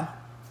pile.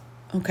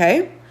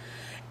 Okay?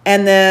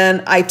 And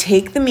then I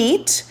take the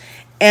meat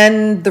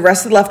and the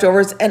rest of the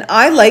leftovers. And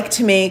I like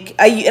to make,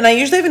 I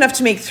usually have enough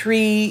to make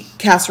 3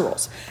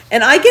 casseroles.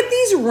 And I get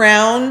these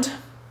round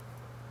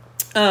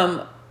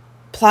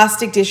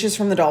plastic dishes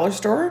from the dollar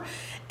store.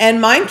 And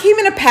mine came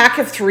in a pack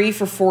of 3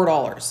 for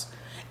 $4.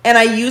 And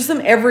I use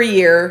them every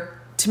year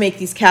to make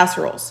these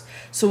casseroles.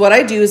 So what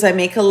I do is I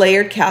make a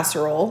layered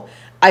casserole.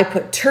 I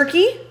put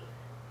turkey,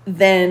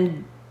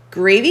 then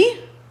gravy,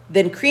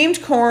 then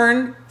creamed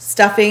corn,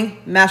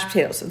 stuffing, mashed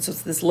potatoes. And so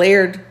it's this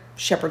layered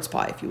shepherd's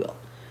pie, if you will.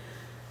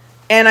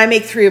 And I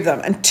make 3 of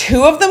them. And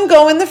 2 of them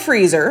go in the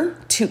freezer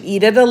to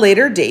eat at a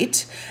later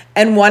date.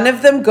 And 1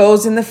 of them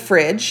goes in the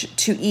fridge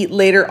to eat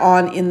later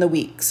on in the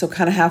week. So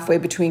kind of halfway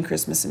between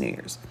Christmas and New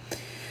Year's.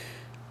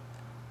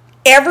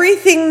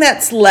 Everything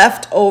that's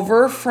left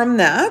over from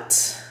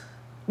that,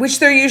 which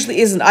there usually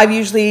isn't. I've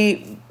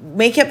usually,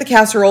 making up the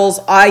casseroles,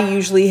 I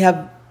usually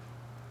have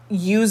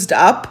used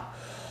up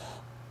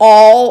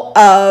all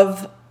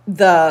of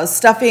the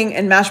stuffing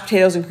and mashed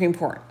potatoes and cream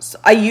corn. So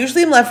I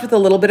usually am left with a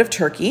little bit of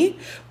turkey,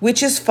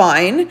 which is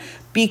fine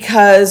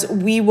because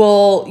we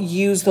will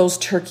use those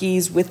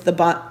turkeys with the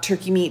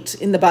turkey meat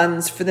in the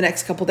buns for the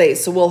next couple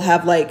days. So we'll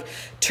have like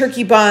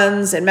turkey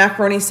buns and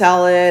macaroni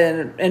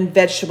salad and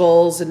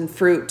vegetables and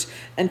fruit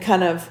and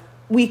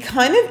we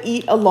kind of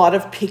eat a lot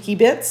of picky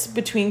bits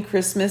between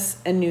Christmas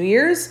and New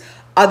Year's,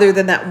 other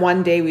than that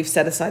one day we've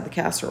set aside the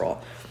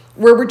casserole,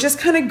 where we're just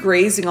kind of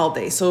grazing all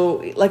day.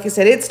 So like I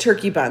said, it's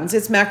turkey buns,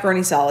 it's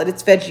macaroni salad,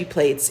 it's veggie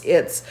plates,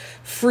 it's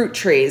fruit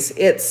trays,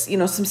 it's,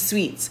 some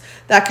sweets,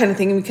 that kind of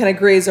thing. And we kind of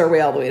graze our way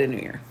all the way to New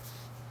Year.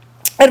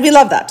 And we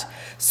love that.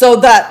 So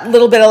that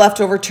little bit of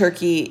leftover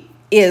turkey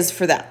is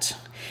for that.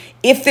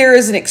 If there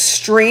is an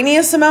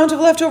extraneous amount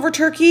of leftover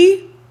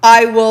turkey,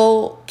 I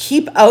will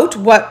keep out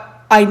what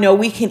I know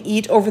we can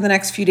eat over the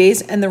next few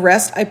days, and the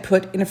rest I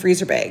put in a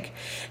freezer bag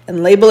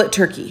and label it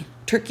turkey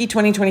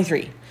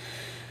 2023.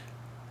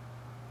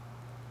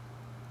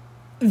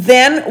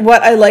 Then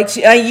what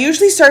I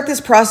usually start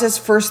this process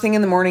first thing in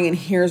the morning, and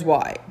here's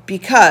why.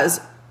 Because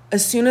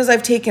as soon as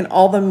I've taken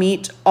all the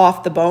meat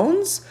off the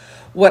bones,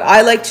 what I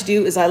like to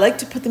do is I like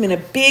to put them in a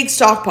big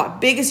stock pot,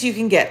 big as you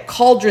can get,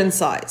 cauldron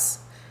size.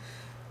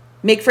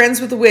 Make friends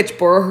with the witch,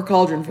 borrow her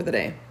cauldron for the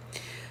day.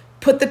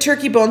 Put the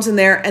turkey bones in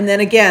there, and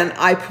then again,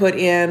 I put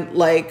in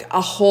like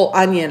a whole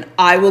onion.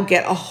 I will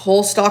get a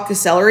whole stalk of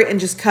celery and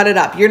just cut it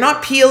up. You're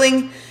not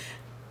peeling,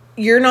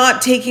 you're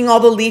not taking all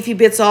the leafy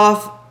bits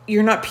off,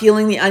 you're not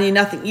peeling the onion,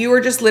 nothing. You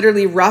are just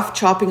literally rough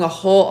chopping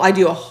I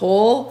do a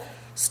whole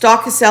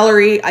stalk of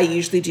celery. I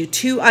usually do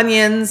 2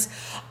 onions.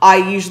 I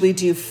usually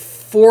do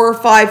 4 or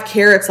 5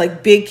 carrots,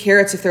 like big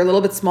carrots. If they're a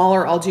little bit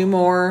smaller, I'll do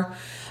more.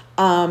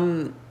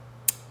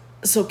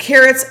 So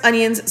carrots,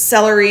 onions,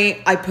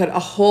 celery. I put a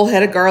whole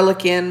head of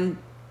garlic in.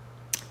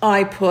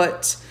 I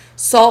put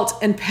salt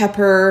and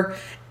pepper,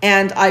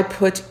 and I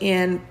put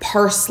in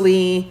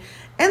parsley.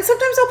 And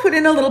sometimes I'll put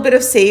in a little bit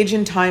of sage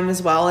and thyme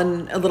as well,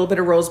 and a little bit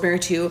of rosemary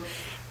too,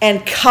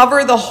 and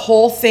cover the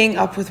whole thing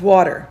up with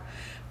water.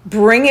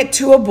 Bring it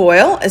to a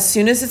boil. As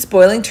soon as it's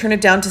boiling, turn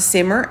it down to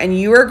simmer, and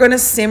you are going to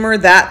simmer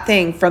that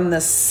thing from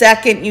the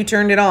second you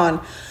turned it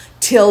on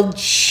till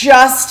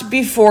just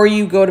before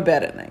you go to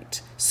bed at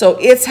night. So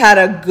it's had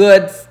a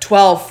good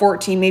 12,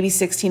 14, maybe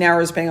 16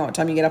 hours, depending on what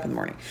time you get up in the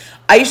morning.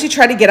 I usually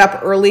try to get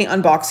up early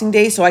on Boxing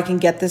Day so I can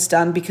get this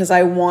done, because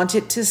I want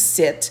it to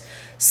sit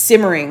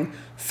simmering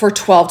for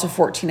 12 to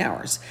 14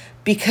 hours,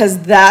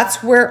 because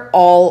that's where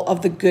all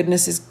of the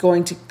goodness is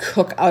going to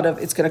cook out of.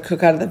 It's going to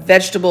cook out of the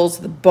vegetables,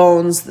 the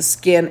bones, the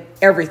skin,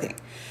 everything.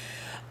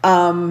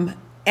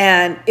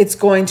 And it's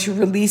going to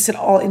release it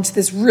all into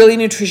this really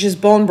nutritious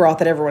bone broth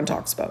that everyone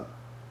talks about.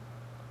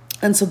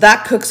 And so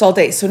that cooks all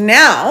day. So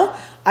now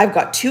I've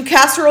got 2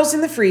 casseroles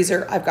in the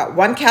freezer. I've got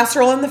 1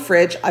 casserole in the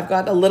fridge. I've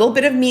got a little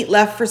bit of meat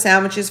left for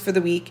sandwiches for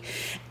the week.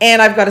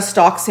 And I've got a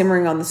stock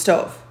simmering on the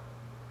stove.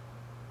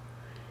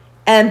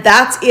 And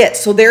that's it.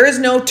 So there is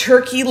no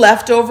turkey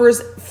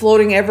leftovers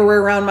floating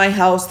everywhere around my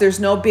house. There's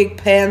no big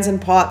pans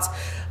and pots.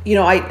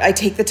 I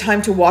take the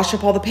time to wash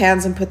up all the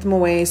pans and put them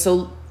away.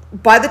 So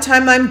by the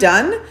time I'm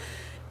done,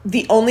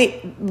 the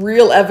only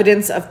real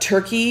evidence of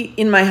turkey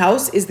in my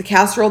house is the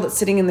casserole that's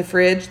sitting in the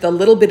fridge, the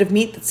little bit of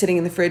meat that's sitting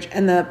in the fridge,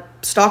 and the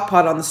stock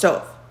pot on the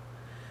stove.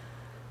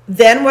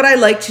 Then what I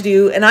like to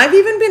do, and I've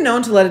even been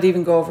known to let it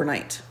even go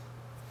overnight.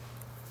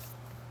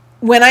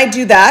 When I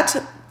do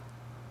that,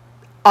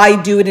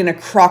 I do it in a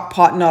crock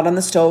pot, not on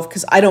the stove,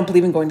 because I don't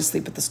believe in going to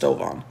sleep with the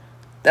stove on.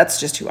 That's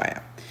just who I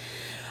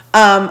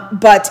am.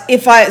 But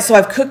so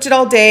I've cooked it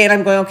all day and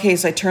I'm going, okay,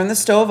 so I turn the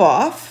stove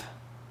off.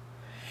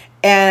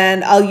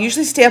 And I'll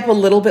usually stay up a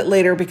little bit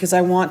later because I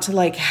want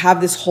to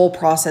have this whole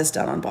process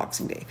done on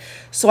Boxing Day.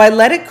 So I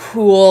let it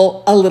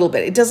cool a little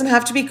bit. It doesn't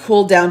have to be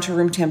cooled down to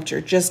room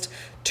temperature. Just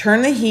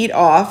turn the heat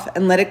off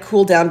and let it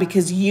cool down,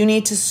 because you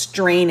need to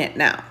strain it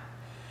now.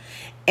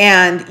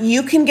 And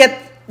you can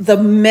get the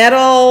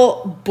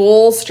metal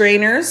bowl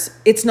strainers.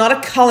 It's not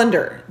a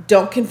colander.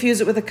 Don't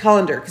confuse it with a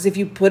colander, because if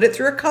you put it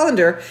through a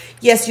colander,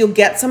 yes, you'll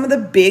get some of the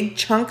big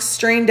chunks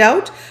strained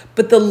out,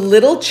 but the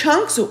little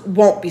chunks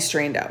won't be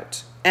strained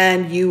out.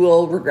 And you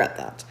will regret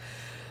that.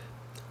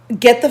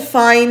 get the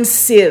fine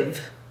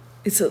sieve.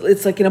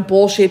 It's like in a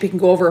bowl shape. You can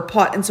go over a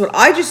pot. And so what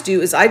I just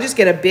do is I just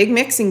get a big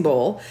mixing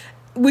bowl,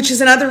 which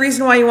is another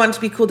reason why you want it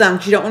to be cooled down,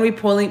 because you don't want to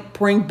be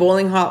pouring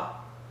boiling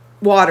hot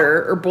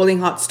water or boiling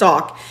hot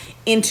stock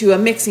into a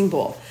mixing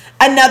bowl.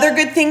 Another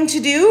good thing to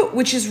do,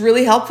 which is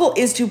really helpful,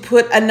 is to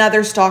put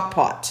another stock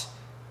pot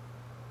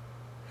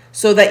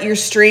so that you're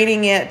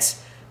straining it,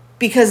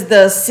 because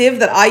the sieve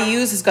that I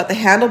use has got the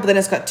handle, but then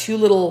it's got two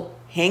little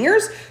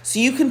hangers, so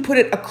you can put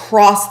it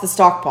across the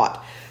stock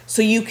pot.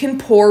 So you can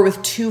pour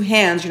with two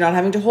hands. You're not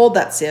having to hold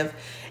that sieve.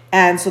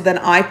 And so then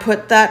I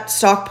put that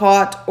stock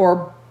pot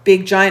or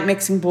big giant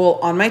mixing bowl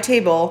on my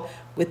table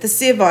with the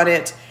sieve on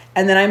it,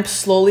 and then I'm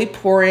slowly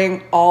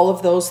pouring all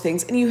of those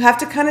things. And you have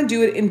to kind of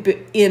do it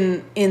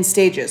in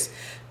stages,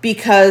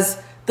 because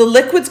the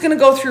liquid's going to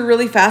go through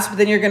really fast, but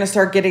then you're going to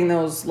start getting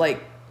those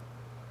like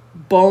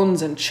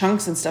bones and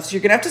chunks and stuff. So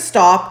you're going to have to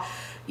stop,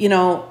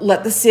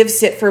 let the sieve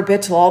sit for a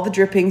bit till all the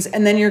drippings,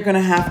 and then you're going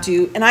to have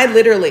to, and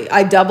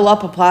I double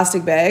up a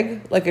plastic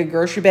bag, like a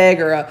grocery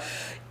bag or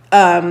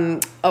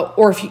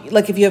or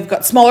if you have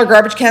got smaller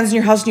garbage cans in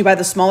your house and you buy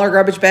the smaller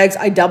garbage bags,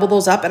 I double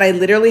those up and I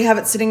literally have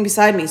it sitting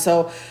beside me.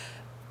 So,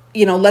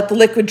 let the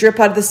liquid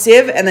drip out of the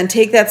sieve, and then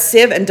take that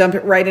sieve and dump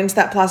it right into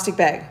that plastic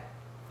bag.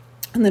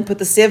 And then put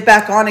the sieve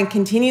back on and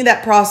continue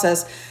that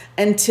process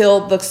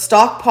until the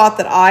stock pot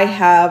that I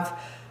have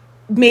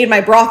made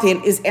my broth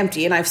in is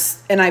empty, and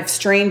I've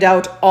strained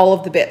out all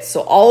of the bits.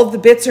 So all of the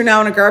bits are now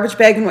in a garbage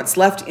bag, and what's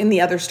left in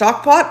the other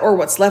stock pot or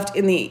what's left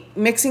in the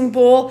mixing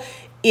bowl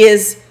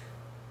is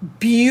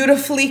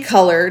beautifully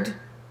colored,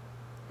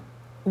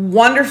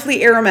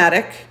 wonderfully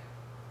aromatic,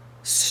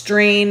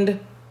 strained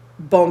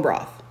bone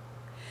broth.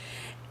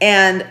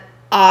 And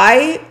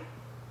I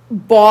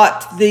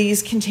bought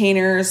these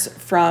containers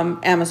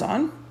from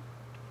Amazon.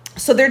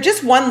 So they're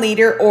just 1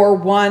 liter or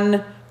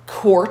 1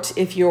 quart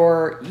if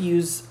you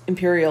use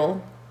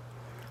imperial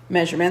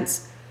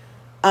measurements.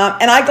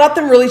 And I got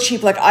them really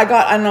cheap. Like I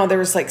don't know, there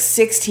was like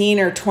 16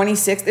 or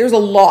 26. There was a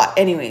lot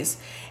anyways.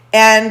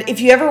 And if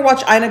you ever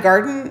watch Ina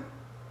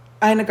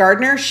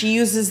Gardner, she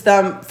uses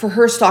them for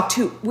her stock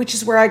too, which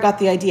is where I got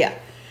the idea.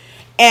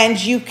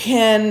 And you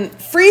can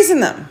freeze in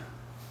them.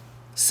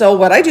 So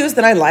what I do is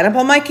then I line up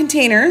all my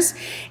containers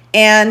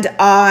and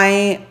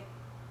I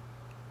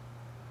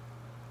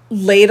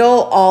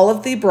ladle all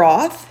of the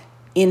broth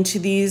into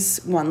these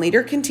 1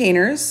 liter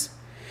containers.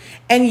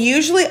 And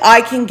usually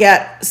I can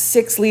get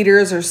 6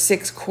 liters or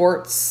 6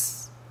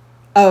 quarts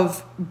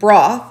of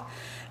broth.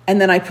 And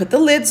then I put the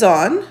lids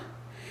on.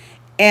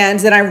 And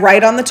then I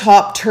write on the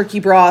top, turkey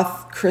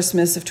broth,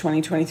 Christmas of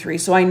 2023.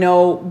 So I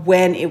know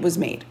when it was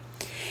made.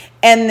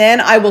 And then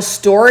I will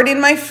store it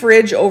in my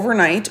fridge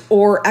overnight.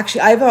 Or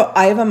actually, I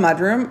have a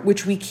mudroom,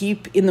 which we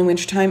keep in the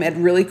wintertime at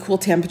really cool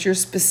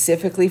temperatures,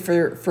 specifically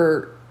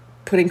for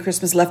putting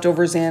Christmas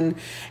leftovers in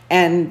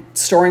and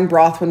storing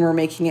broth when we're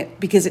making it,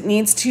 because it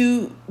needs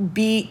to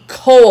be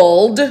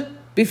cold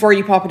before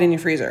you pop it in your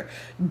freezer.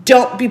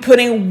 Don't be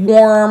putting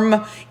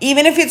warm,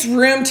 even if it's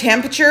room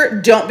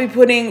temperature, don't be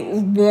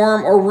putting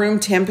warm or room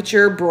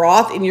temperature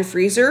broth in your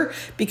freezer,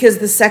 because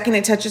the second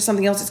it touches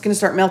something else, it's going to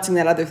start melting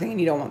that other thing, and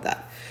you don't want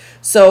that.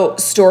 So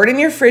store it in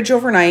your fridge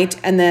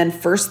overnight, and then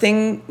first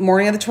thing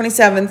morning of the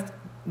 27th,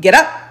 get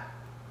up,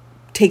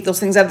 take those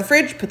things out of the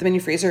fridge, put them in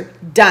your freezer,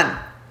 done.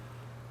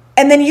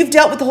 And then you've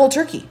dealt with the whole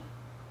turkey.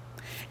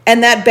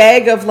 And that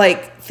bag of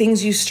like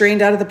things you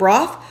strained out of the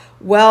broth,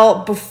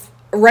 well,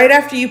 right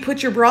after you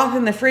put your broth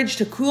in the fridge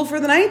to cool for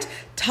the night,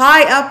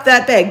 tie up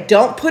that bag.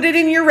 Don't put it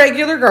in your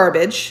regular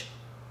garbage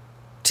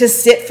to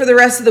sit for the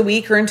rest of the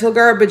week or until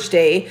garbage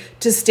day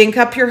to stink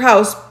up your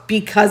house,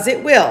 because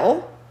it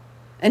will,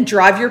 and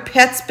drive your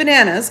pets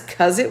bananas,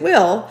 because it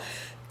will.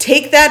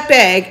 Take that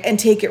bag and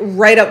take it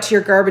right out to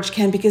your garbage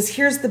can, because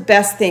here's the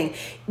best thing.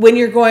 When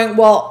you're going,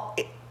 well,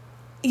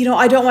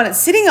 I don't want it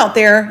sitting out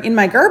there in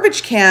my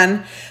garbage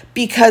can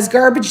because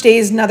garbage day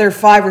is another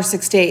 5 or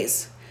 6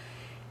 days.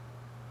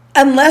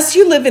 Unless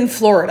you live in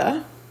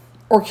Florida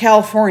or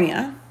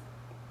California,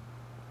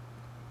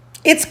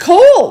 it's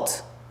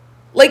cold,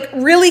 like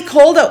really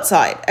cold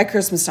outside at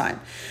Christmas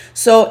time.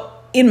 So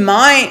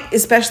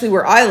especially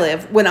where I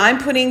live, when I'm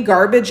putting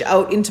garbage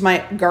out into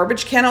my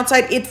garbage can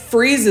outside, it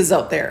freezes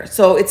out there.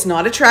 So it's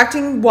not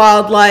attracting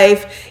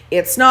wildlife.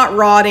 It's not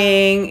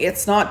rotting.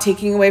 It's not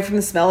taking away from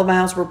the smell of my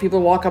house where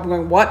people walk up and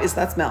going, what is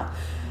that smell?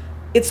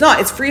 It's not.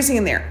 It's freezing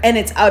in there. And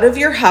it's out of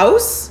your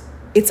house.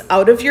 It's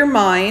out of your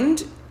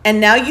mind. And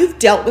now you've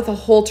dealt with a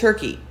whole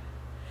turkey.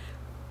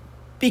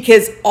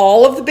 Because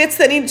all of the bits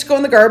that need to go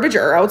in the garbage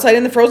are outside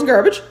in the frozen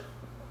garbage.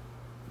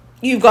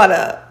 You've got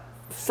a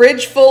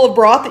fridge full of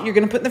broth that you're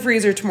going to put in the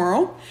freezer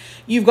tomorrow.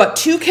 You've got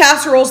 2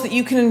 casseroles that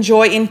you can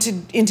enjoy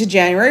into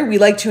January. We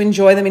like to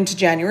enjoy them into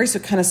January, so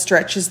it kind of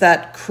stretches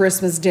that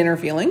Christmas dinner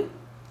feeling.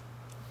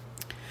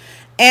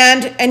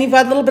 And you've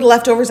got a little bit of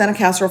leftovers and a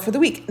casserole for the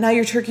week. Now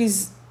your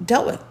turkey's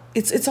dealt with.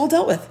 It's all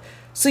dealt with.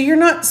 So you're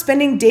not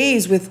spending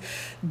days with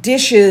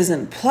dishes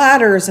and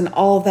platters and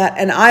all of that.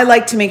 And I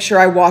like to make sure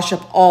I wash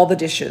up all the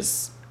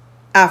dishes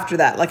after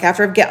that. Like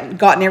after I've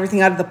gotten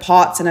everything out of the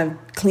pots and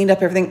I've cleaned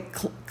up everything,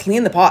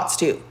 clean the pots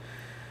too.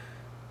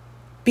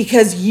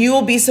 Because you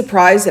will be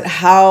surprised at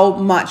how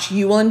much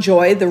you will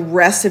enjoy the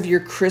rest of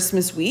your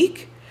Christmas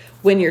week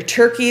when your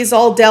turkey is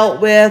all dealt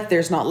with,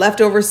 there's not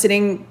leftovers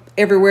sitting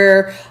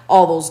everywhere,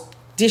 all those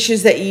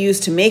dishes that you use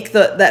to make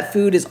that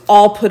food is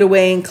all put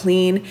away and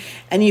clean.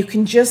 And you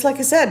can just, like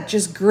I said,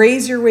 just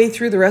graze your way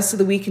through the rest of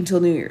the week until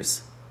New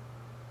Year's.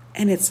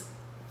 And it's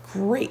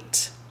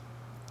great.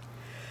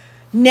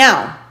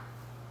 Now,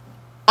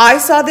 I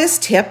saw this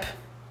tip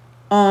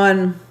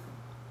on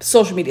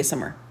social media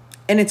somewhere.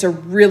 And it's a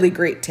really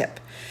great tip,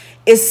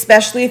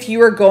 especially if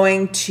you are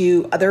going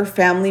to other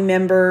family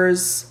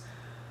members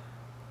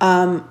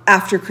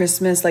after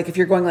Christmas. Like if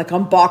you're going like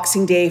on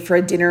Boxing Day for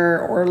a dinner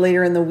or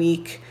later in the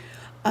week,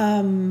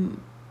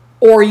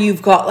 or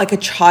you've got like a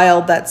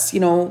child that's,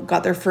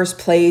 got their first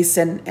place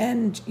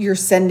and you're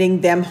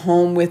sending them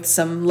home with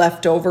some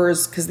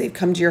leftovers because they've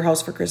come to your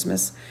house for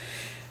Christmas.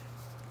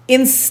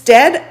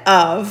 Instead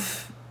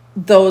of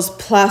those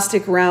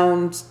plastic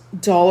round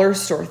dollar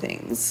store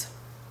things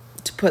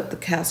to put the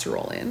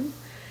casserole in,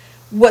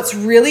 what's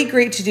really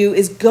great to do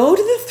is go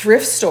to the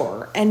thrift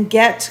store and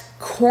get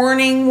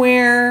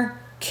Corningware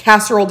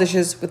casserole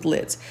dishes with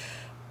lids.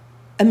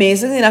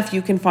 Amazingly enough,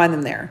 you can find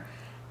them there.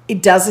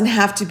 It doesn't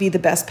have to be the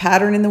best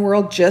pattern in the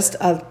world, just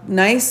a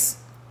nice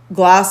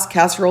glass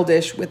casserole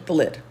dish with the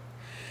lid.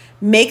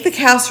 Make the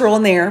casserole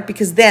in there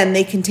because then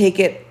they can take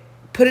it,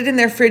 put it in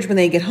their fridge when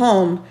they get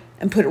home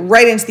and put it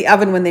right into the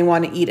oven when they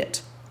want to eat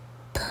it.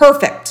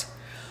 Perfect.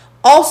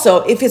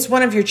 Also, if it's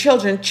one of your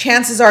children,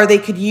 chances are they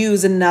could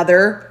use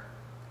another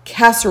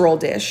casserole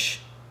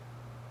dish.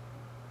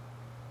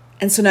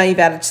 And so now you've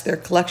added to their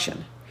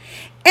collection.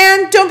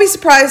 And don't be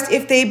surprised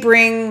if they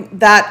bring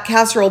that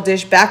casserole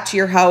dish back to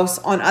your house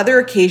on other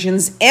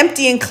occasions,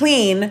 empty and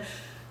clean,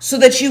 so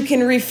that you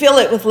can refill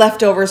it with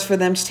leftovers for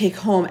them to take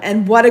home.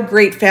 And what a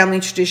great family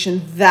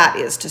tradition that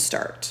is to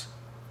start.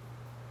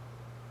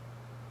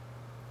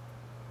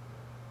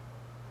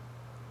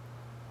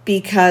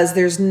 Because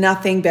there's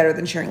nothing better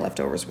than sharing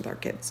leftovers with our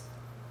kids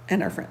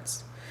and our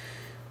friends.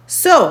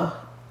 So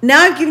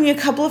now I've given you a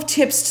couple of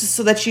tips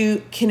so that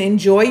you can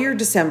enjoy your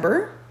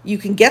December. You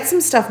can get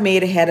some stuff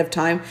made ahead of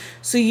time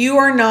so you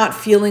are not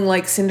feeling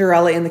like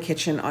Cinderella in the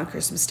kitchen on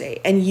Christmas Day.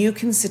 And you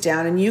can sit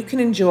down and you can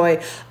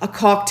enjoy a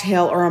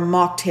cocktail or a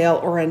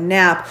mocktail or a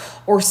nap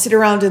or sit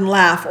around and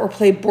laugh or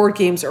play board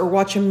games or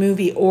watch a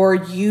movie or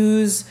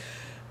use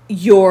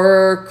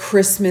your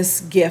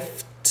Christmas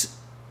gift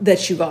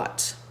that you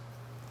got.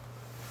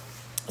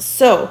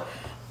 So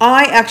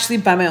I actually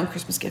buy my own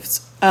Christmas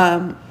gifts.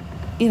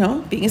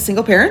 Being a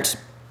single parent,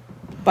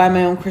 buy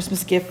my own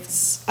Christmas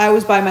gifts. I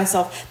always buy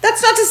myself.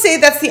 That's not to say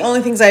that's the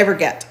only things I ever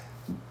get.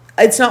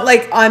 It's not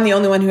like I'm the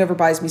only one who ever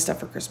buys me stuff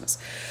for Christmas.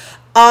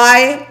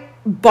 I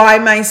buy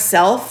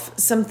myself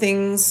some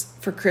things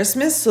for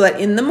Christmas so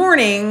that in the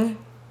morning,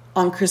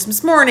 on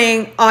Christmas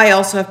morning, I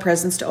also have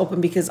presents to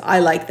open because I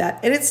like that.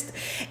 And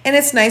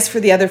it's nice for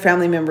the other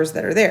family members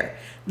that are there.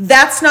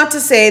 That's not to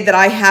say that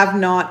I have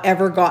not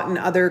ever gotten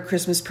other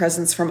Christmas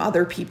presents from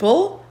other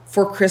people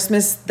for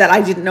Christmas that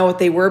I didn't know what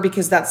they were,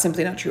 because that's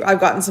simply not true.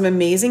 I've gotten some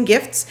amazing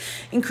gifts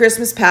in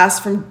Christmas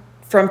past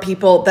from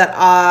people that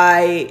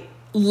I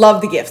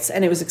love the gifts,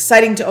 and it was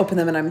exciting to open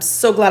them, and I'm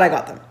so glad I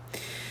got them.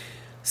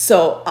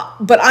 So,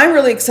 but I'm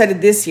really excited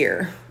this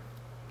year.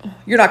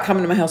 You're not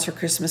coming to my house for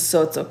Christmas,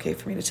 so it's okay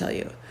for me to tell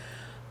you.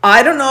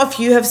 I don't know if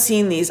you have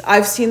seen these.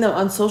 I've seen them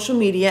on social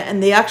media,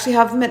 and they actually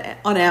have them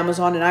on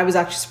Amazon, and I was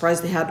actually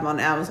surprised they had them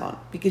on Amazon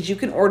because you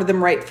can order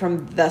them right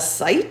from the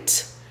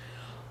site,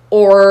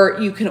 or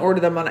you can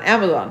order them on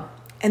Amazon,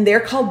 and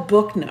they're called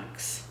Book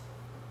Nooks.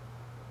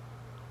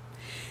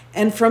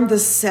 And from the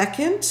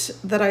second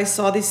that I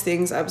saw these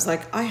things, I was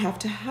like, I have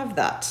to have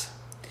that.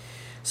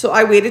 So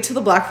I waited till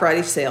the Black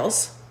Friday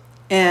sales,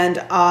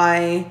 and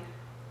I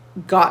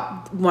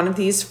got one of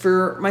these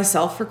for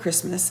myself for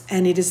Christmas,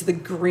 and it is the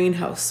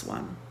greenhouse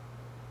one.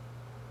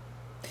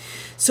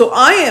 So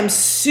I am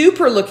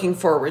super looking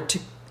forward to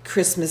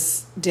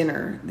Christmas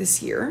dinner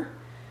this year,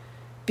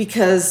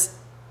 because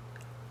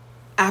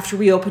after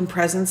we open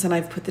presents and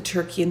I've put the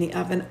turkey in the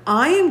oven,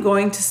 I am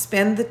going to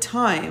spend the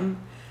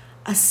time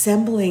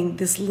assembling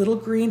this little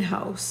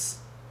greenhouse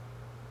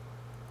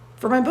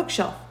for my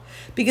bookshelf.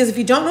 Because if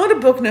you don't know what a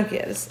book nook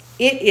is,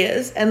 it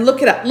is, and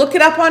look it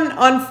up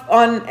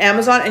on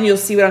Amazon and you'll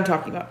see what I'm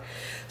talking about.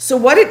 So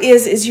what it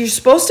is you're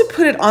supposed to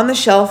put it on the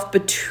shelf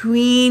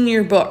between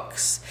your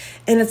books.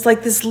 And it's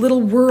like this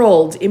little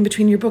world in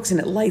between your books,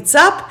 and it lights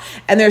up,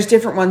 and there's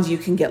different ones. You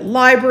can get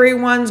library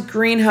ones,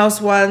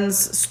 greenhouse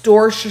ones,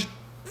 store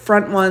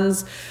front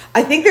ones.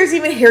 I think there's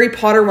even Harry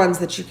Potter ones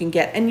that you can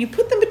get, and you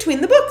put them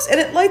between the books and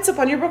it lights up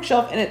on your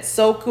bookshelf, and it's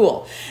so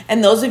cool.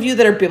 And those of you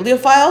that are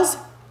bibliophiles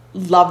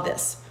love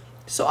this.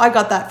 So I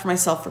got that for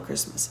myself for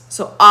Christmas.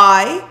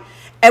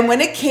 And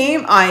when it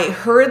came, I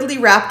hurriedly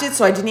wrapped it,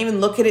 so I didn't even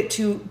look at it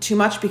too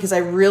much, because I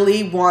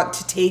really want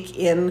to take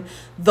in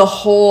the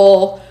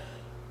whole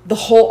the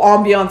whole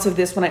ambiance of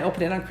this when I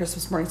opened it on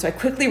Christmas morning. So I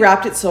quickly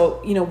wrapped it,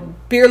 so,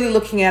 barely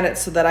looking at it,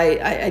 so that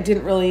I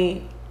didn't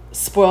really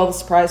spoil the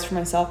surprise for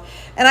myself.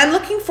 And I'm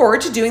looking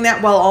forward to doing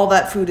that while all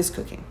that food is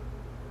cooking.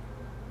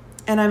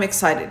 And I'm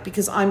excited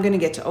because I'm going to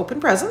get to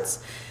open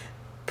presents,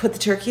 put the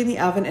turkey in the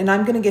oven, and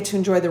I'm going to get to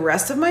enjoy the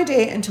rest of my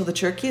day until the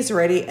turkey is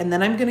ready. And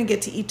then I'm going to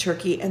get to eat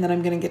turkey, and then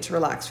I'm going to get to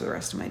relax for the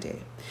rest of my day.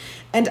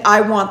 And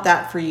I want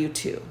that for you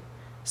too.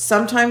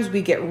 Sometimes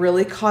we get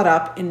really caught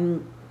up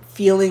in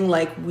feeling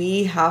like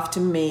we have to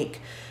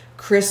make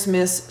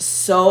Christmas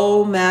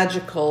so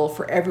magical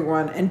for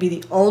everyone and be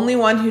the only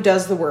one who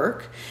does the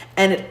work,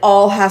 and it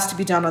all has to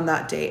be done on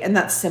that day. And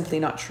that's simply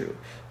not true.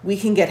 We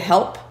can get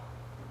help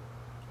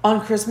on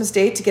Christmas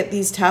Day to get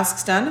these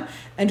tasks done,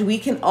 and we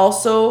can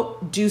also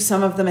do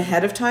some of them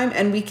ahead of time,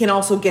 and we can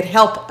also get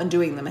help on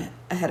doing them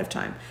ahead of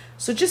time.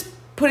 So just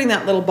putting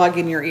that little bug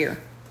in your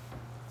ear.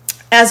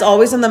 As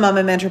always on the Mom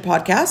and Mentor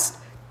podcast,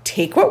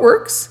 take what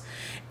works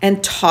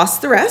and toss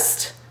the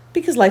rest,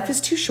 because life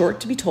is too short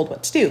to be told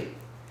what to do.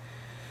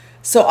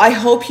 So I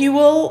hope you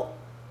will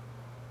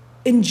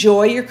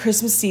enjoy your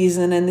Christmas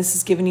season, and this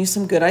has given you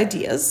some good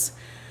ideas.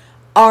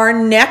 Our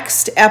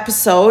next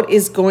episode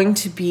is going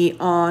to be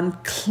on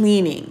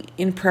cleaning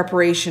in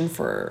preparation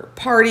for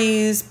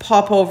parties,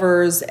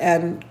 popovers,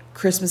 and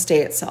Christmas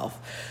Day itself.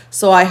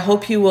 So I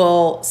hope you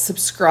will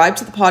subscribe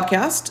to the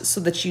podcast so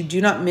that you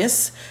do not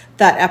miss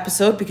that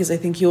episode, because I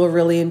think you will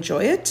really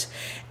enjoy it.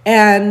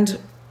 And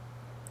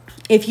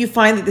if you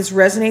find that this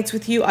resonates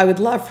with you, I would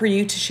love for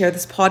you to share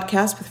this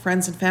podcast with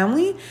friends and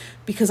family,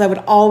 because I would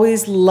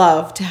always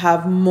love to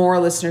have more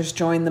listeners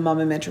join the Mom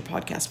and Mentor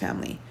podcast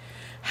family.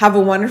 Have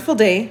a wonderful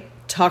day.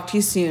 Talk to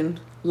you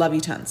soon. Love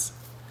you tons.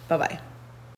 Bye-bye.